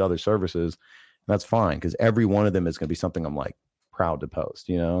posts as these other services. And that's fine because every one of them is going to be something I'm like proud to post,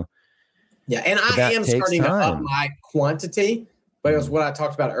 you know? Yeah. And I am starting to up my quantity. But it was what I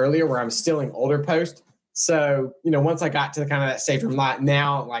talked about earlier where I'm stealing older posts. So, you know, once I got to the kind of that stage where I'm like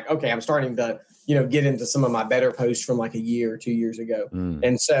now, like, okay, I'm starting to, you know, get into some of my better posts from like a year or 2 years ago.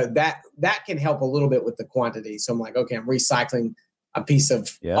 And so that can help a little bit with the quantity. So I'm like, okay, I'm recycling a piece of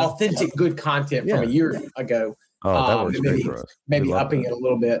authentic, good content from a year ago. Oh, that works great for us. Maybe upping it a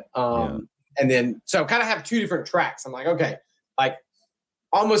little bit. And then, so I kind of have two different tracks. I'm like, okay, like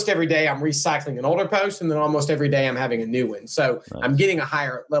almost every day I'm recycling an older post, and then almost every day I'm having a new one. So nice. I'm getting a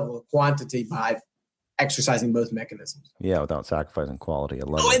higher level of quantity by exercising both mechanisms. Yeah, without sacrificing quality. I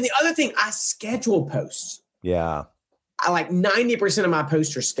love it. And the other thing, I schedule posts. Yeah. I like 90% of my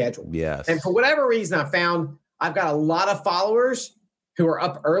posts are scheduled. Yes. And for whatever reason, I found I've got a lot of followers who are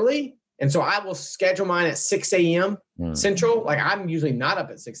up early. And so I will schedule mine at 6 a.m. Central. Like I'm usually not up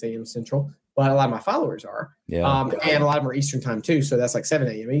at 6 a.m. Central, but a lot of my followers are. Yeah. And a lot of them are Eastern time too. So that's like 7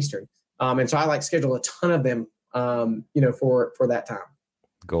 a.m. Eastern. And so I like schedule a ton of them, for that time.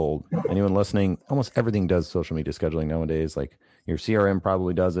 Gold. Anyone listening, almost everything does social media scheduling nowadays. Like your CRM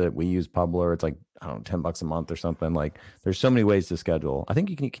probably does it. We use Publer. It's like, I don't know, $10 a month or something. Like there's so many ways to schedule. I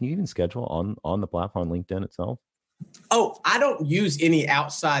think can you even schedule on the platform, LinkedIn itself? Oh, I don't use any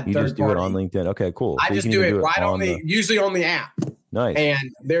outside you third just do party. it on LinkedIn. Okay, cool. I just do it right on usually on the app. Nice.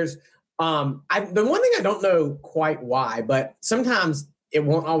 And there's the one thing I don't know quite why, but sometimes it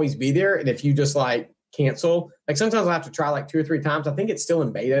won't always be there. And if you just like cancel, like sometimes I have to try like 2 or 3 times. I think it's still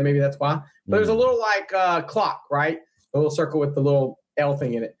in beta. Maybe that's why. But there's a little like clock, right? A little circle with the little L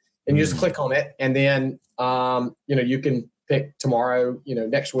thing in it. And you just click on it. And then, you can pick tomorrow,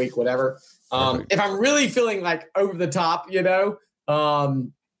 next week, whatever. If I'm really feeling like over the top, so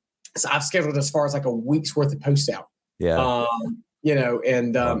I've scheduled as far as like a week's worth of posts out. Yeah.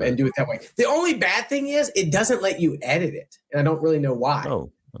 And do it that way. The only bad thing is it doesn't let you edit it. And I don't really know why.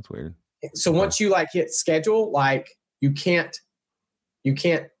 Oh, that's weird. So once you like hit schedule, like you can't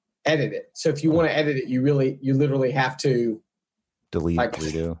edit it. So if you want to edit it, you literally have to delete,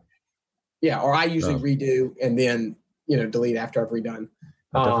 redo. Yeah. Or I usually redo and then, delete after I've redone.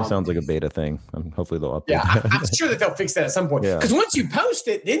 That definitely sounds like a beta thing. Hopefully they'll update. Yeah, I'm sure that they'll fix that at some point. Because once you post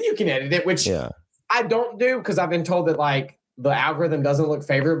it, then you can edit it, which I don't do because I've been told that like the algorithm doesn't look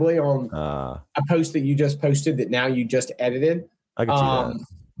favorably on a post that you just posted that now you just edited. I can see that.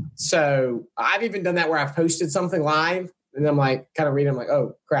 So I've even done that where I've posted something live and I'm like kind of reading, I'm like,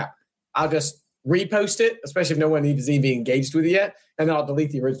 oh crap, I'll just repost it, especially if no one is even engaged with it yet, and then I'll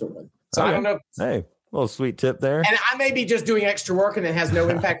delete the original one. So I don't know. Hey. Little sweet tip there. And I may be just doing extra work and it has no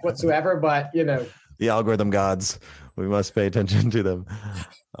impact whatsoever, but the algorithm gods, we must pay attention to them.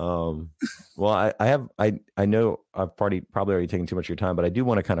 Well, I know I've probably already taken too much of your time, but I do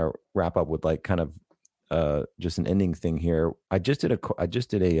want to kind of wrap up with like kind of just an ending thing here. I just did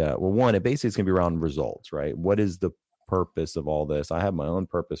one, it basically is going to be around results, right? What is the purpose of all this? I have my own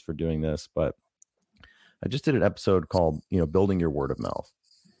purpose for doing this, but I just did an episode called, building your word of mouth.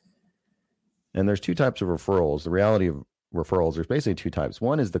 And there's 2 types of referrals. The reality of referrals, there's basically 2 types.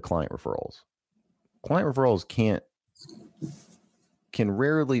 One is the client referrals. Client referrals can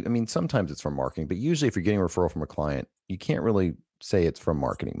rarely, sometimes it's from marketing, but usually if you're getting a referral from a client, you can't really say it's from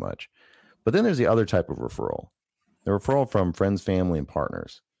marketing much. But then there's the other type of referral, the referral from friends, family, and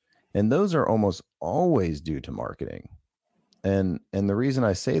partners. And those are almost always due to marketing. And the reason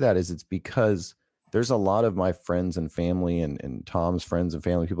I say that is it's because there's a lot of my friends and family and Tom's friends and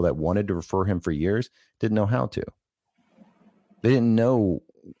family, people that wanted to refer him for years, didn't know how to. They didn't know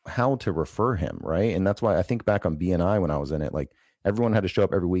how to refer him, right? And that's why I think back on BNI when I was in it, like everyone had to show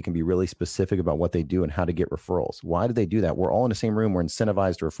up every week and be really specific about what they do and how to get referrals. Why did they do that? We're all in the same room. We're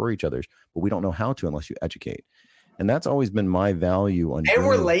incentivized to refer each other, but we don't know how to unless you educate. And that's always been my value on. And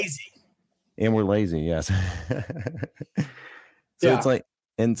we're lazy. And we're lazy, yes. So it's like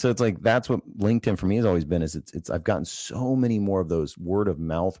that's what LinkedIn for me has always been. Is it's I've gotten so many more of those word of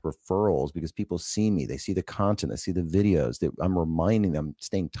mouth referrals because people see me, they see the content, they see the videos. That I'm reminding them,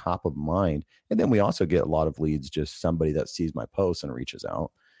 staying top of mind. And then we also get a lot of leads, just somebody that sees my posts and reaches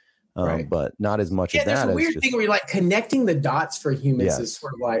out. Right. But not as much of that. There's a weird thing where you're like connecting the dots for humans is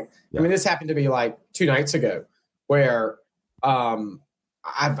sort of like. I mean, this happened to me like 2 nights ago, where I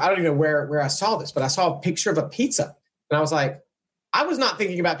don't even know where I saw this, but I saw a picture of a pizza, and I was like. I was not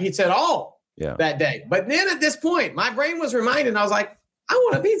thinking about pizza at all that day. But then at this point, my brain was reminded, and I was like, I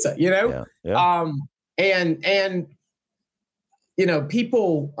want a pizza, And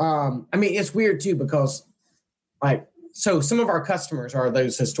people, it's weird too, because like, so some of our customers are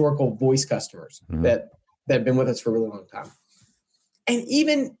those historical voice customers that have been with us for a really long time. And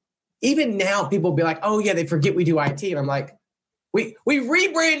even now people be like, oh yeah, they forget we do IT. And I'm like, we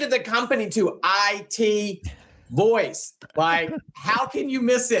rebranded the company to IT voice. Like, how can you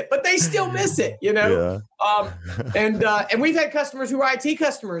miss it? But they still miss it, And we've had customers who are IT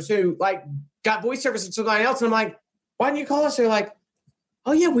customers who like got voice service to somebody else. And I'm like, why didn't you call us? They're like,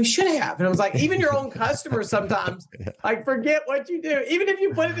 oh yeah, we should have. And I was like, even your own customers sometimes like forget what you do, even if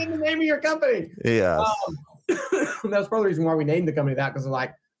you put it in the name of your company. Yeah. That was part of the reason why we named the company that, because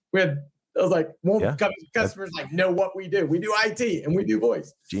like we had I was like, customers like know what we do. We do IT and we do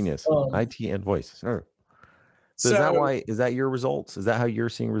voice. Genius. IT and voice. Sure. So is that your results? Is that how you're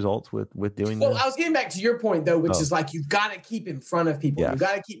seeing results with doing that? Well, I was getting back to your point though, which is like, you've got to keep in front of people. You've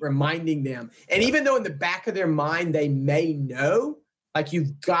got to keep reminding them. And even though in the back of their mind, they may know, like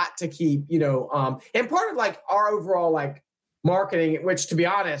you've got to keep, and part of like our overall like marketing, which to be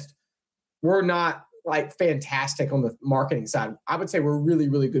honest, we're not like fantastic on the marketing side. I would say we're really,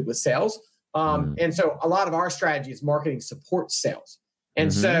 really good with sales. And so a lot of our strategy is marketing supports sales.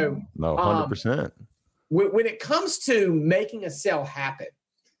 And so 100%. When it comes to making a sale happen,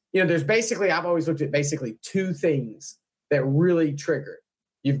 there's basically, I've always looked at basically two things that really trigger.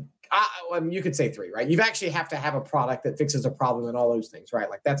 You could say three, right? You actually have to have a product that fixes a problem and all those things, right?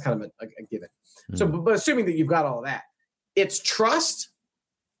 Like that's kind of a given. So, but assuming that you've got all of that, it's trust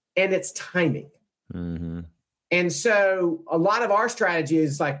and it's timing. And so a lot of our strategy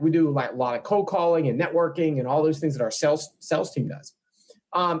is like, we do like a lot of cold calling and networking and all those things that our sales team does.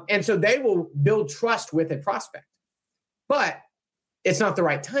 And so they will build trust with a prospect, but it's not the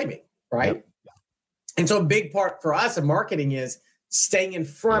right timing, right? Yep. And so a big part for us of marketing is staying in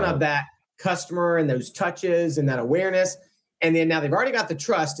front of that customer and those touches and that awareness. And then now they've already got the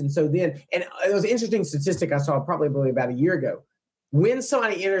trust. And so then, and it was an interesting statistic I saw probably about a year ago. When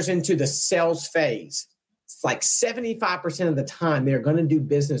somebody enters into the sales phase, it's like 75% of the time they're going to do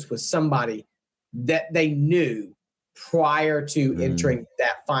business with somebody that they knew prior to entering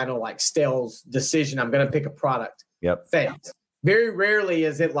that final like sales decision. I'm going to pick a product phase. Very rarely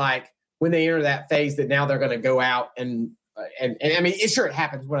is it like when they enter that phase that now they're going to go out and I mean, it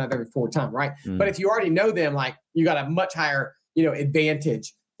happens one out of every 4 times, right? But if you already know them, like you got a much higher,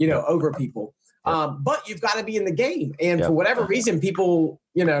 advantage, over people. But you've got to be in the game. And for whatever reason, people,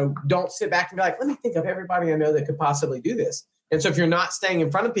 don't sit back and be like, let me think of everybody I know that could possibly do this. And so if you're not staying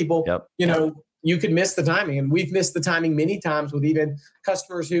in front of people, you could miss the timing. And we've missed the timing many times with even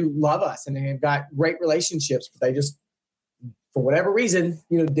customers who love us and have got great relationships, but they just, for whatever reason,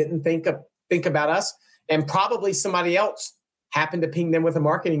 didn't think about us. And probably somebody else happened to ping them with a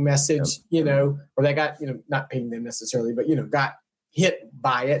marketing message, or they got, not ping them necessarily, but, got hit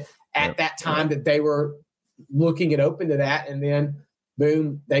by it at that time that they were looking and open to that. And then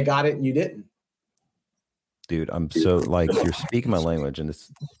boom, they got it and you didn't. Dude, I'm so like, you're speaking my language. And it's,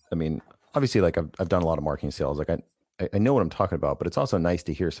 I mean, obviously like I've done a lot of marketing sales. Like I know what I'm talking about, but it's also nice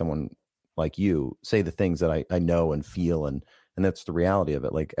to hear someone like you say the things that I know and feel. And that's the reality of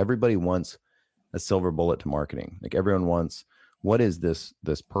it. Like everybody wants a silver bullet to marketing. Like everyone wants, what is this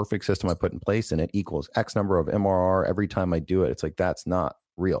perfect system I put in place and it equals X number of MRR every time I do it. It's like, that's not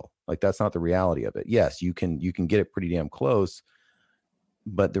real. Like that's not the reality of it. Yes, you can get it pretty damn close,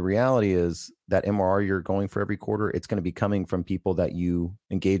 but the reality is that MRR you're going for every quarter, it's going to be coming from people that you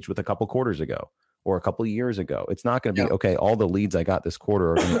engaged with a couple quarters ago or a couple of years ago. It's not going to be, okay, all the leads I got this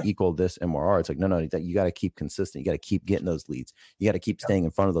quarter are going to equal this MRR. It's like, no, you got to keep consistent. You got to keep getting those leads. You got to keep staying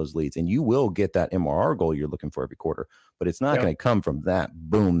in front of those leads, and you will get that MRR goal you're looking for every quarter, but it's not going to come from that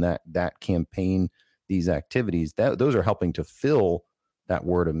boom, that campaign, these activities those are helping to fill that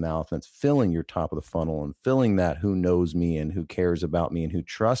word of mouth, and it's filling your top of the funnel and filling that who knows me and who cares about me and who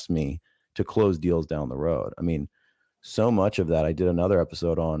trusts me to close deals down the road. I mean, so much of that, I did another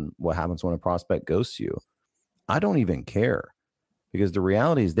episode on what happens when a prospect ghosts you. I don't even care, because the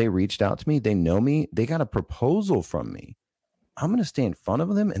reality is they reached out to me. They know me. They got a proposal from me. I'm going to stay in front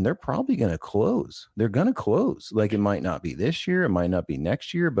of them and they're probably going to close. They're going to close. Like it might not be this year. It might not be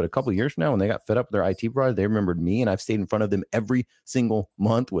next year, but a couple of years from now, when they got fed up with their IT provider, they remembered me, and I've stayed in front of them every single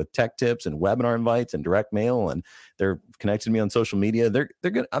month with tech tips and webinar invites and direct mail. And they're connected to me on social media. They're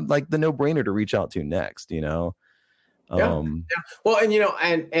good. I'm like the no-brainer to reach out to next, Well,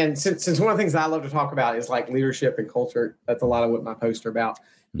 and since one of the things that I love to talk about is like leadership and culture, that's a lot of what my posts are about.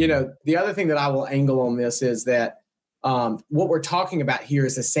 The other thing that I will angle on this is that what we're talking about here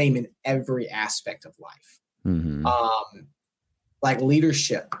is the same in every aspect of life. Like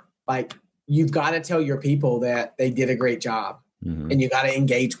leadership, like you've got to tell your people that they did a great job, and you got to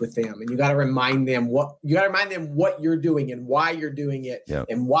engage with them, and you got to remind them what you're doing and why you're doing it,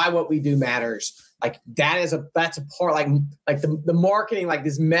 and why what we do matters. Like that's a part, like the marketing, like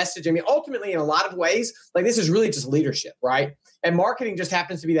this message. I mean, ultimately, in a lot of ways, like this is really just leadership, right? And marketing just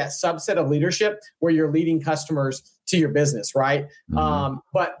happens to be that subset of leadership where you're leading customers to your business, right?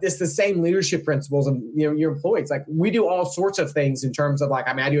 But it's the same leadership principles of your employees. Like we do all sorts of things in terms of like,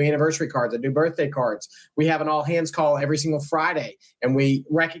 I do anniversary cards, I do birthday cards. We have an all hands call every single Friday, and we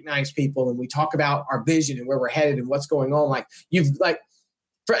recognize people and we talk about our vision and where we're headed and what's going on. Like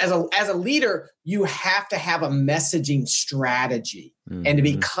as a leader, you have to have a messaging strategy and to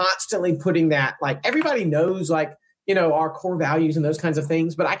be constantly putting that, like, everybody knows, like, our core values and those kinds of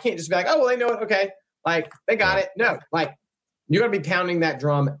things, but I can't just be like, oh, well, they know it. Okay. Like, they got it. No, like, you're going to be pounding that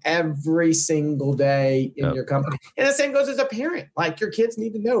drum every single day in your company. And the same goes as a parent. Like, your kids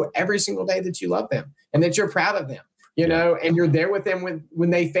need to know every single day that you love them and that you're proud of them, and you're there with them when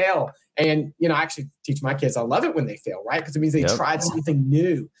they fail. And, I actually teach my kids, I love it when they fail, right? Because it means they tried something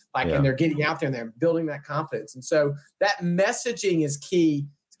new, and they're getting out there and they're building that confidence. And so that messaging is key.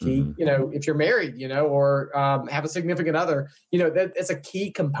 It's key, if you're married, or have a significant other, it's a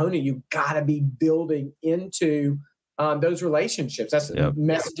key component. You've got to be building into those relationships. That's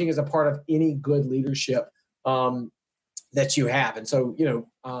messaging is a part of any good leadership that you have. And so,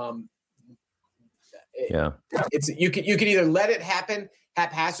 it's you can either let it happen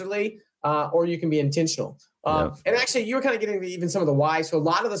haphazardly, or you can be intentional. And actually, you were kind of getting to even some of the why. So a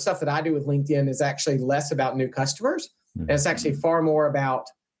lot of the stuff that I do with LinkedIn is actually less about new customers, and it's actually far more about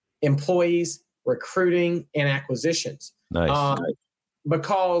employees, recruiting, and acquisitions. Nice.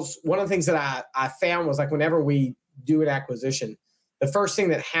 Because one of the things that I found was, like, whenever we do an acquisition, the first thing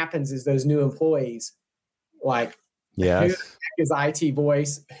that happens is those new employees, like, who is IT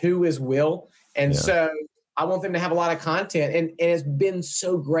voice, who is Will, and so I want them to have a lot of content, and it's been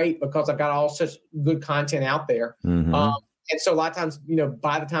so great because I've got all such good content out there. And so a lot of times,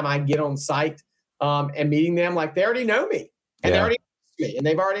 by the time I get on site and meeting them, like, they already know me, and they already know me, and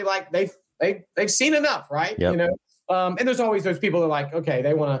they've already, like, they've seen enough, right? And there's always those people that are like, okay,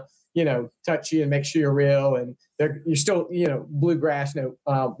 they want to, touch you and make sure you're real, and you're still, bluegrass,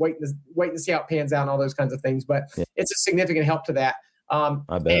 waiting to see how it pans out and all those kinds of things. But it's a significant help to that.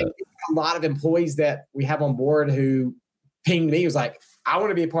 I bet. And a lot of employees that we have on board who pinged me was like, I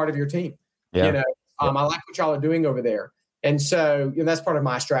want to be a part of your team. I like what y'all are doing over there. And so, that's part of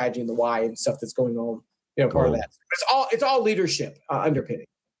my strategy and the why and stuff that's going on, part of that. It's all leadership underpinning.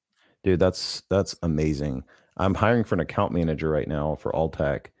 Dude, that's amazing. I'm hiring for an account manager right now for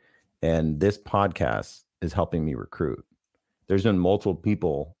Alltech, and this podcast is helping me recruit. There's been multiple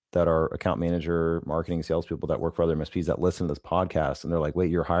people that are account manager, marketing, salespeople that work for other MSPs that listen to this podcast, and they're like, wait,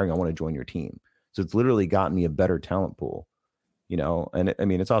 you're hiring, I want to join your team. So it's literally gotten me a better talent pool, and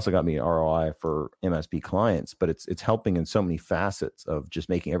it's also got me an ROI for MSP clients, but it's helping in so many facets of just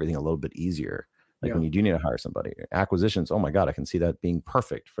making everything a little bit easier. Like when you do need to hire somebody, acquisitions, oh my God, I can see that being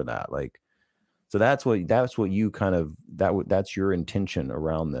perfect for that. Like, so that's what you kind of, that's your intention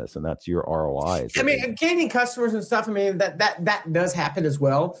around this, and that's your ROI. Gaining customers and stuff, that does happen as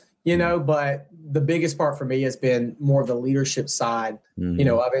well, but the biggest part for me has been more of the leadership side, of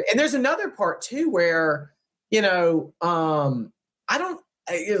it. And there's another part too, where, I don't,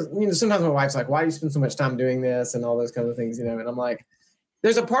 sometimes my wife's like, why do you spend so much time doing this and all those kinds of things, and I'm like,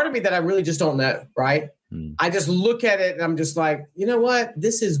 there's a part of me that I really just don't know. Right. I just look at it and I'm just like, you know what,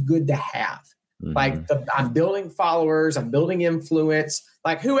 this is good to have. Like, I'm building followers, I'm building influence.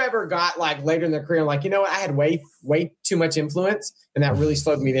 Like, whoever got, like, later in their career, like, you know what, I had way too much influence, and that really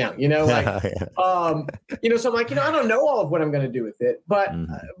slowed me down. So I'm like, I don't know all of what I'm going to do with it, but and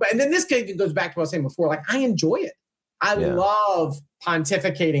then this goes back to what I was saying before. Like, I enjoy it. I love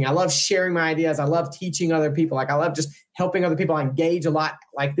pontificating. I love sharing my ideas. I love teaching other people. Like, I love just helping other people engage a lot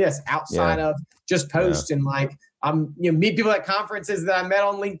like this outside of just posts and like. Meet people at conferences that I met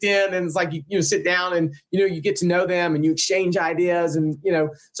on LinkedIn, and it's like, you sit down and, you get to know them and you exchange ideas, and,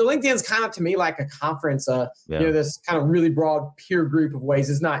 so LinkedIn's kind of, to me, like a conference, this kind of really broad peer group of ways.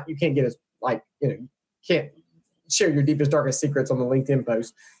 It's not, you can't get as like, you can't share your deepest, darkest secrets on the LinkedIn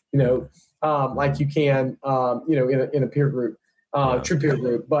post, like you can, in a peer group, true peer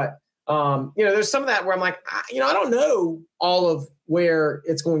group. But, there's some of that where I'm like, I don't know all of where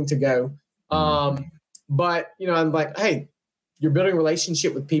it's going to go. But, I'm like, hey, you're building a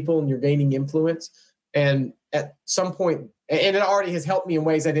relationship with people and you're gaining influence. And at some point, and it already has helped me in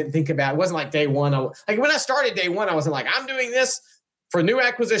ways I didn't think about. It wasn't like day one. When I started day one, I wasn't like, I'm doing this for new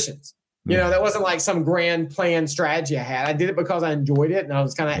acquisitions. That wasn't like some grand plan strategy I had. I did it because I enjoyed it. And I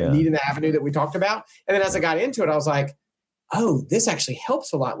was kind of needing the avenue that we talked about. And then as I got into it, I was like, oh, this actually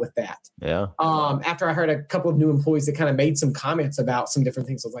helps a lot with that. Yeah. After I heard a couple of new employees that kind of made some comments about some different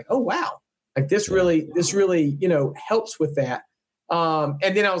things, I was like, oh, wow. Like this really, helps with that.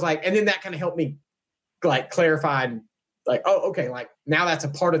 And then I was like, and then that kind of helped me like clarify and like, oh, okay. Like now that's a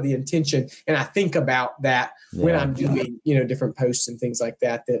part of the intention. And I think about that when I'm doing, different posts and things like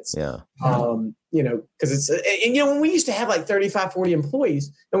that. That's, cause it's, and when we used to have like 35, 40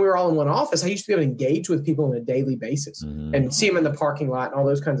 employees and we were all in one office, I used to be able to engage with people on a daily basis and see them in the parking lot and all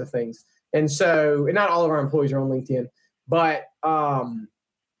those kinds of things. And so, and not all of our employees are on LinkedIn, but,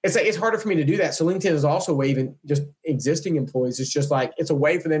 it's harder for me to do that. So LinkedIn is also a way, even just existing employees, it's just like, it's a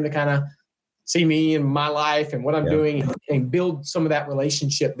way for them to kind of see me and my life and what I'm doing and build some of that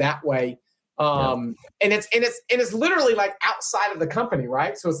relationship that way. And it's literally like outside of the company,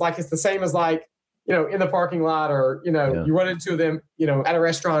 right? So it's like, it's the same as like, in the parking lot, or, you run into them, at a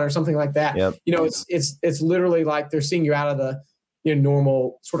restaurant or something like that. It's literally like they're seeing you out of the,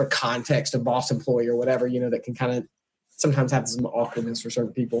 normal sort of context of boss employee or whatever, that can kind of sometimes have some awkwardness for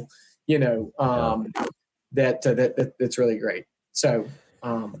certain people, that's really great. So,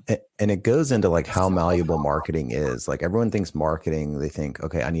 and it goes into like how malleable marketing is. Like everyone thinks marketing, they think,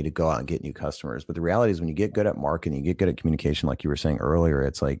 okay, I need to go out and get new customers. But the reality is when you get good at marketing, you get good at communication, like you were saying earlier,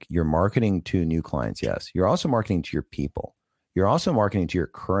 it's like you're marketing to new clients. Yes. You're also marketing to your people. You're also marketing to your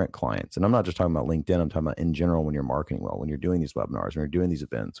current clients. And I'm not just talking about LinkedIn. I'm talking about in general, when you're marketing well, when you're doing these webinars, when you're doing these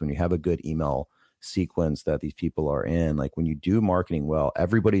events, when you have a good email sequence that these people are in, like when you do marketing well,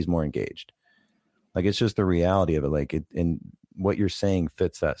 everybody's more engaged. Like it's just the reality of it. Like and what you're saying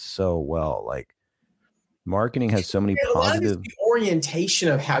fits that so well. Like marketing has so many positive the orientation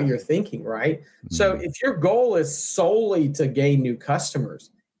of how you're thinking, right? Mm-hmm. So if your goal is solely to gain new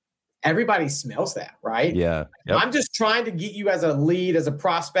customers, everybody smells that, right? Yeah. Yep. I'm just trying to get you as a lead, as a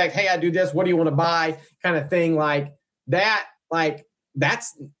prospect. Hey, I do this. What do you want to buy? Kind of thing like that. Like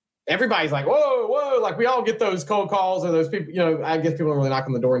that's everybody's like, whoa. Like we all get those cold calls or those people, I guess people don't really knock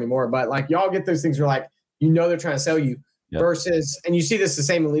on the door anymore, but like y'all get those things. You're like, they're trying to sell you. Yep. Versus, and you see this the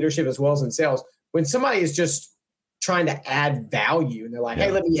same in leadership as well as in sales. When somebody is just trying to add value and they're like,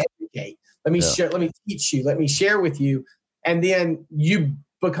 hey, let me educate, let me share, let me teach you, let me share with you. And then you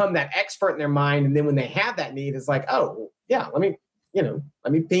become that expert in their mind. And then when they have that need, it's like, oh yeah, let me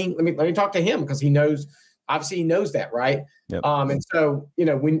talk to him because he knows that, right? Yep. And so,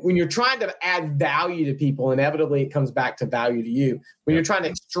 when you're trying to add value to people, inevitably it comes back to value to you. When you're trying to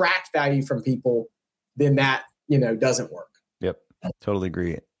extract value from people, then that, doesn't work. Yep. Totally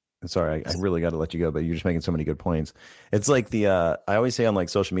agree. Sorry, I really got to let you go, but you're just making so many good points. It's like I always say on like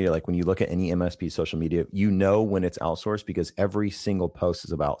social media, like when you look at any MSP social media, when it's outsourced because every single post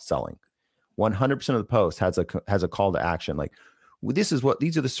is about selling. 100% of the post has a call to action. Like these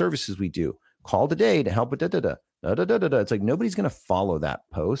are the services we do. Call today to help with da. It's like nobody's going to follow that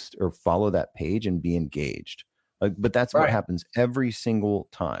post or follow that page and be engaged. Like, but that's what happens every single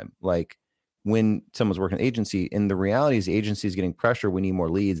time. Like when someone's working an agency, and the reality is the agency is getting pressure, we need more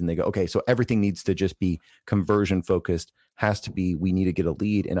leads, and they go, okay, so everything needs to just be conversion focused, we need to get a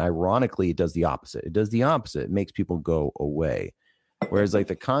lead. And ironically, it does the opposite. It makes people go away. Whereas like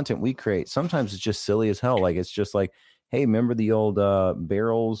the content we create, sometimes it's just silly as hell. Like it's just like, hey, remember the old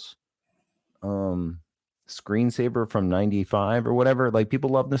Barrels screensaver from 95 or whatever? Like people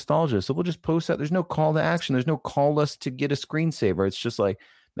love nostalgia. So we'll just post that. There's no call to action. There's no call us to get a screensaver. It's just like,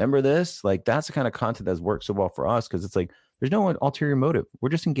 remember this? Like that's the kind of content that's worked so well for us because it's like there's no ulterior motive. We're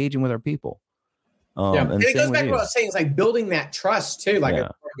just engaging with our people. And it goes back to what I was saying. It's like building that trust too. Like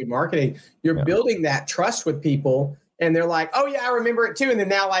good marketing, you're building that trust with people, and they're like, "Oh yeah, I remember it too." And then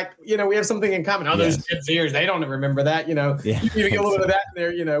now, like we have something in common. Oh, those Gen Zers, they don't remember that. You get a little bit of that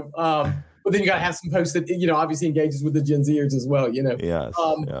in there. But then you got to have some posts that obviously engages with the Gen Zers as well. Yes.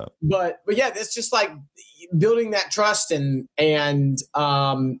 But yeah, it's just like building that trust and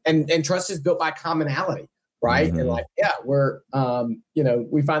trust is built by commonality, right? Mm-hmm. And like, we're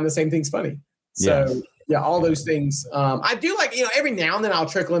we find the same things funny. So all those things. I do like every now and then I'll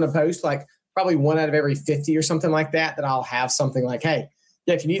trickle in a post, like probably one out of every 50 or something like that I'll have something like, hey,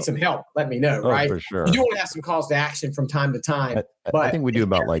 if you need some help, let me know, right? For sure. You do want to have some calls to action from time to time. But I think we do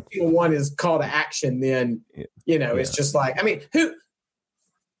about like one is call to action, then it's just like, I mean, do you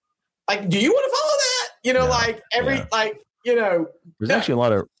want to follow that? There's actually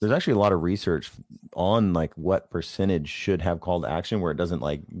a lot of research on like what percentage should have call to action where it doesn't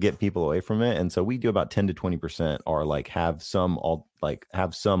like get people away from it. And so we do about 10 to 20% are like have some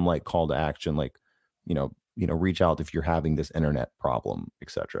call to action, like, reach out if you're having this internet problem,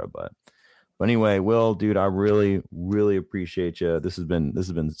 etc. But anyway, Will, dude, I really, really appreciate you. This has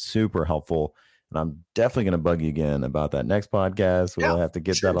been super helpful. And I'm definitely going to bug you again about that next podcast. We'll have to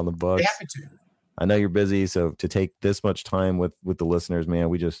get that on the books. I know you're busy, so to take this much time with the listeners, man,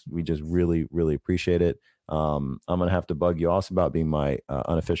 we just really, really appreciate it. I'm gonna have to bug you also about being my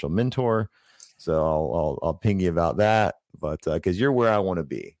unofficial mentor, so I'll ping you about that. But because you're where I want to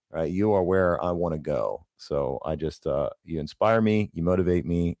be, right? You are where I want to go. So I just you inspire me, you motivate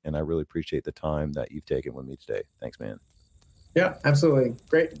me, and I really appreciate the time that you've taken with me today. Thanks, man. Yeah, absolutely.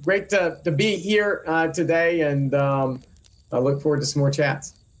 Great to be here today, and I look forward to some more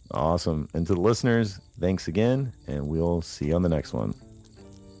chats. Awesome. And to the listeners, thanks again, and we'll see you on the next one.